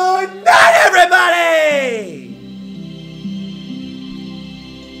 Good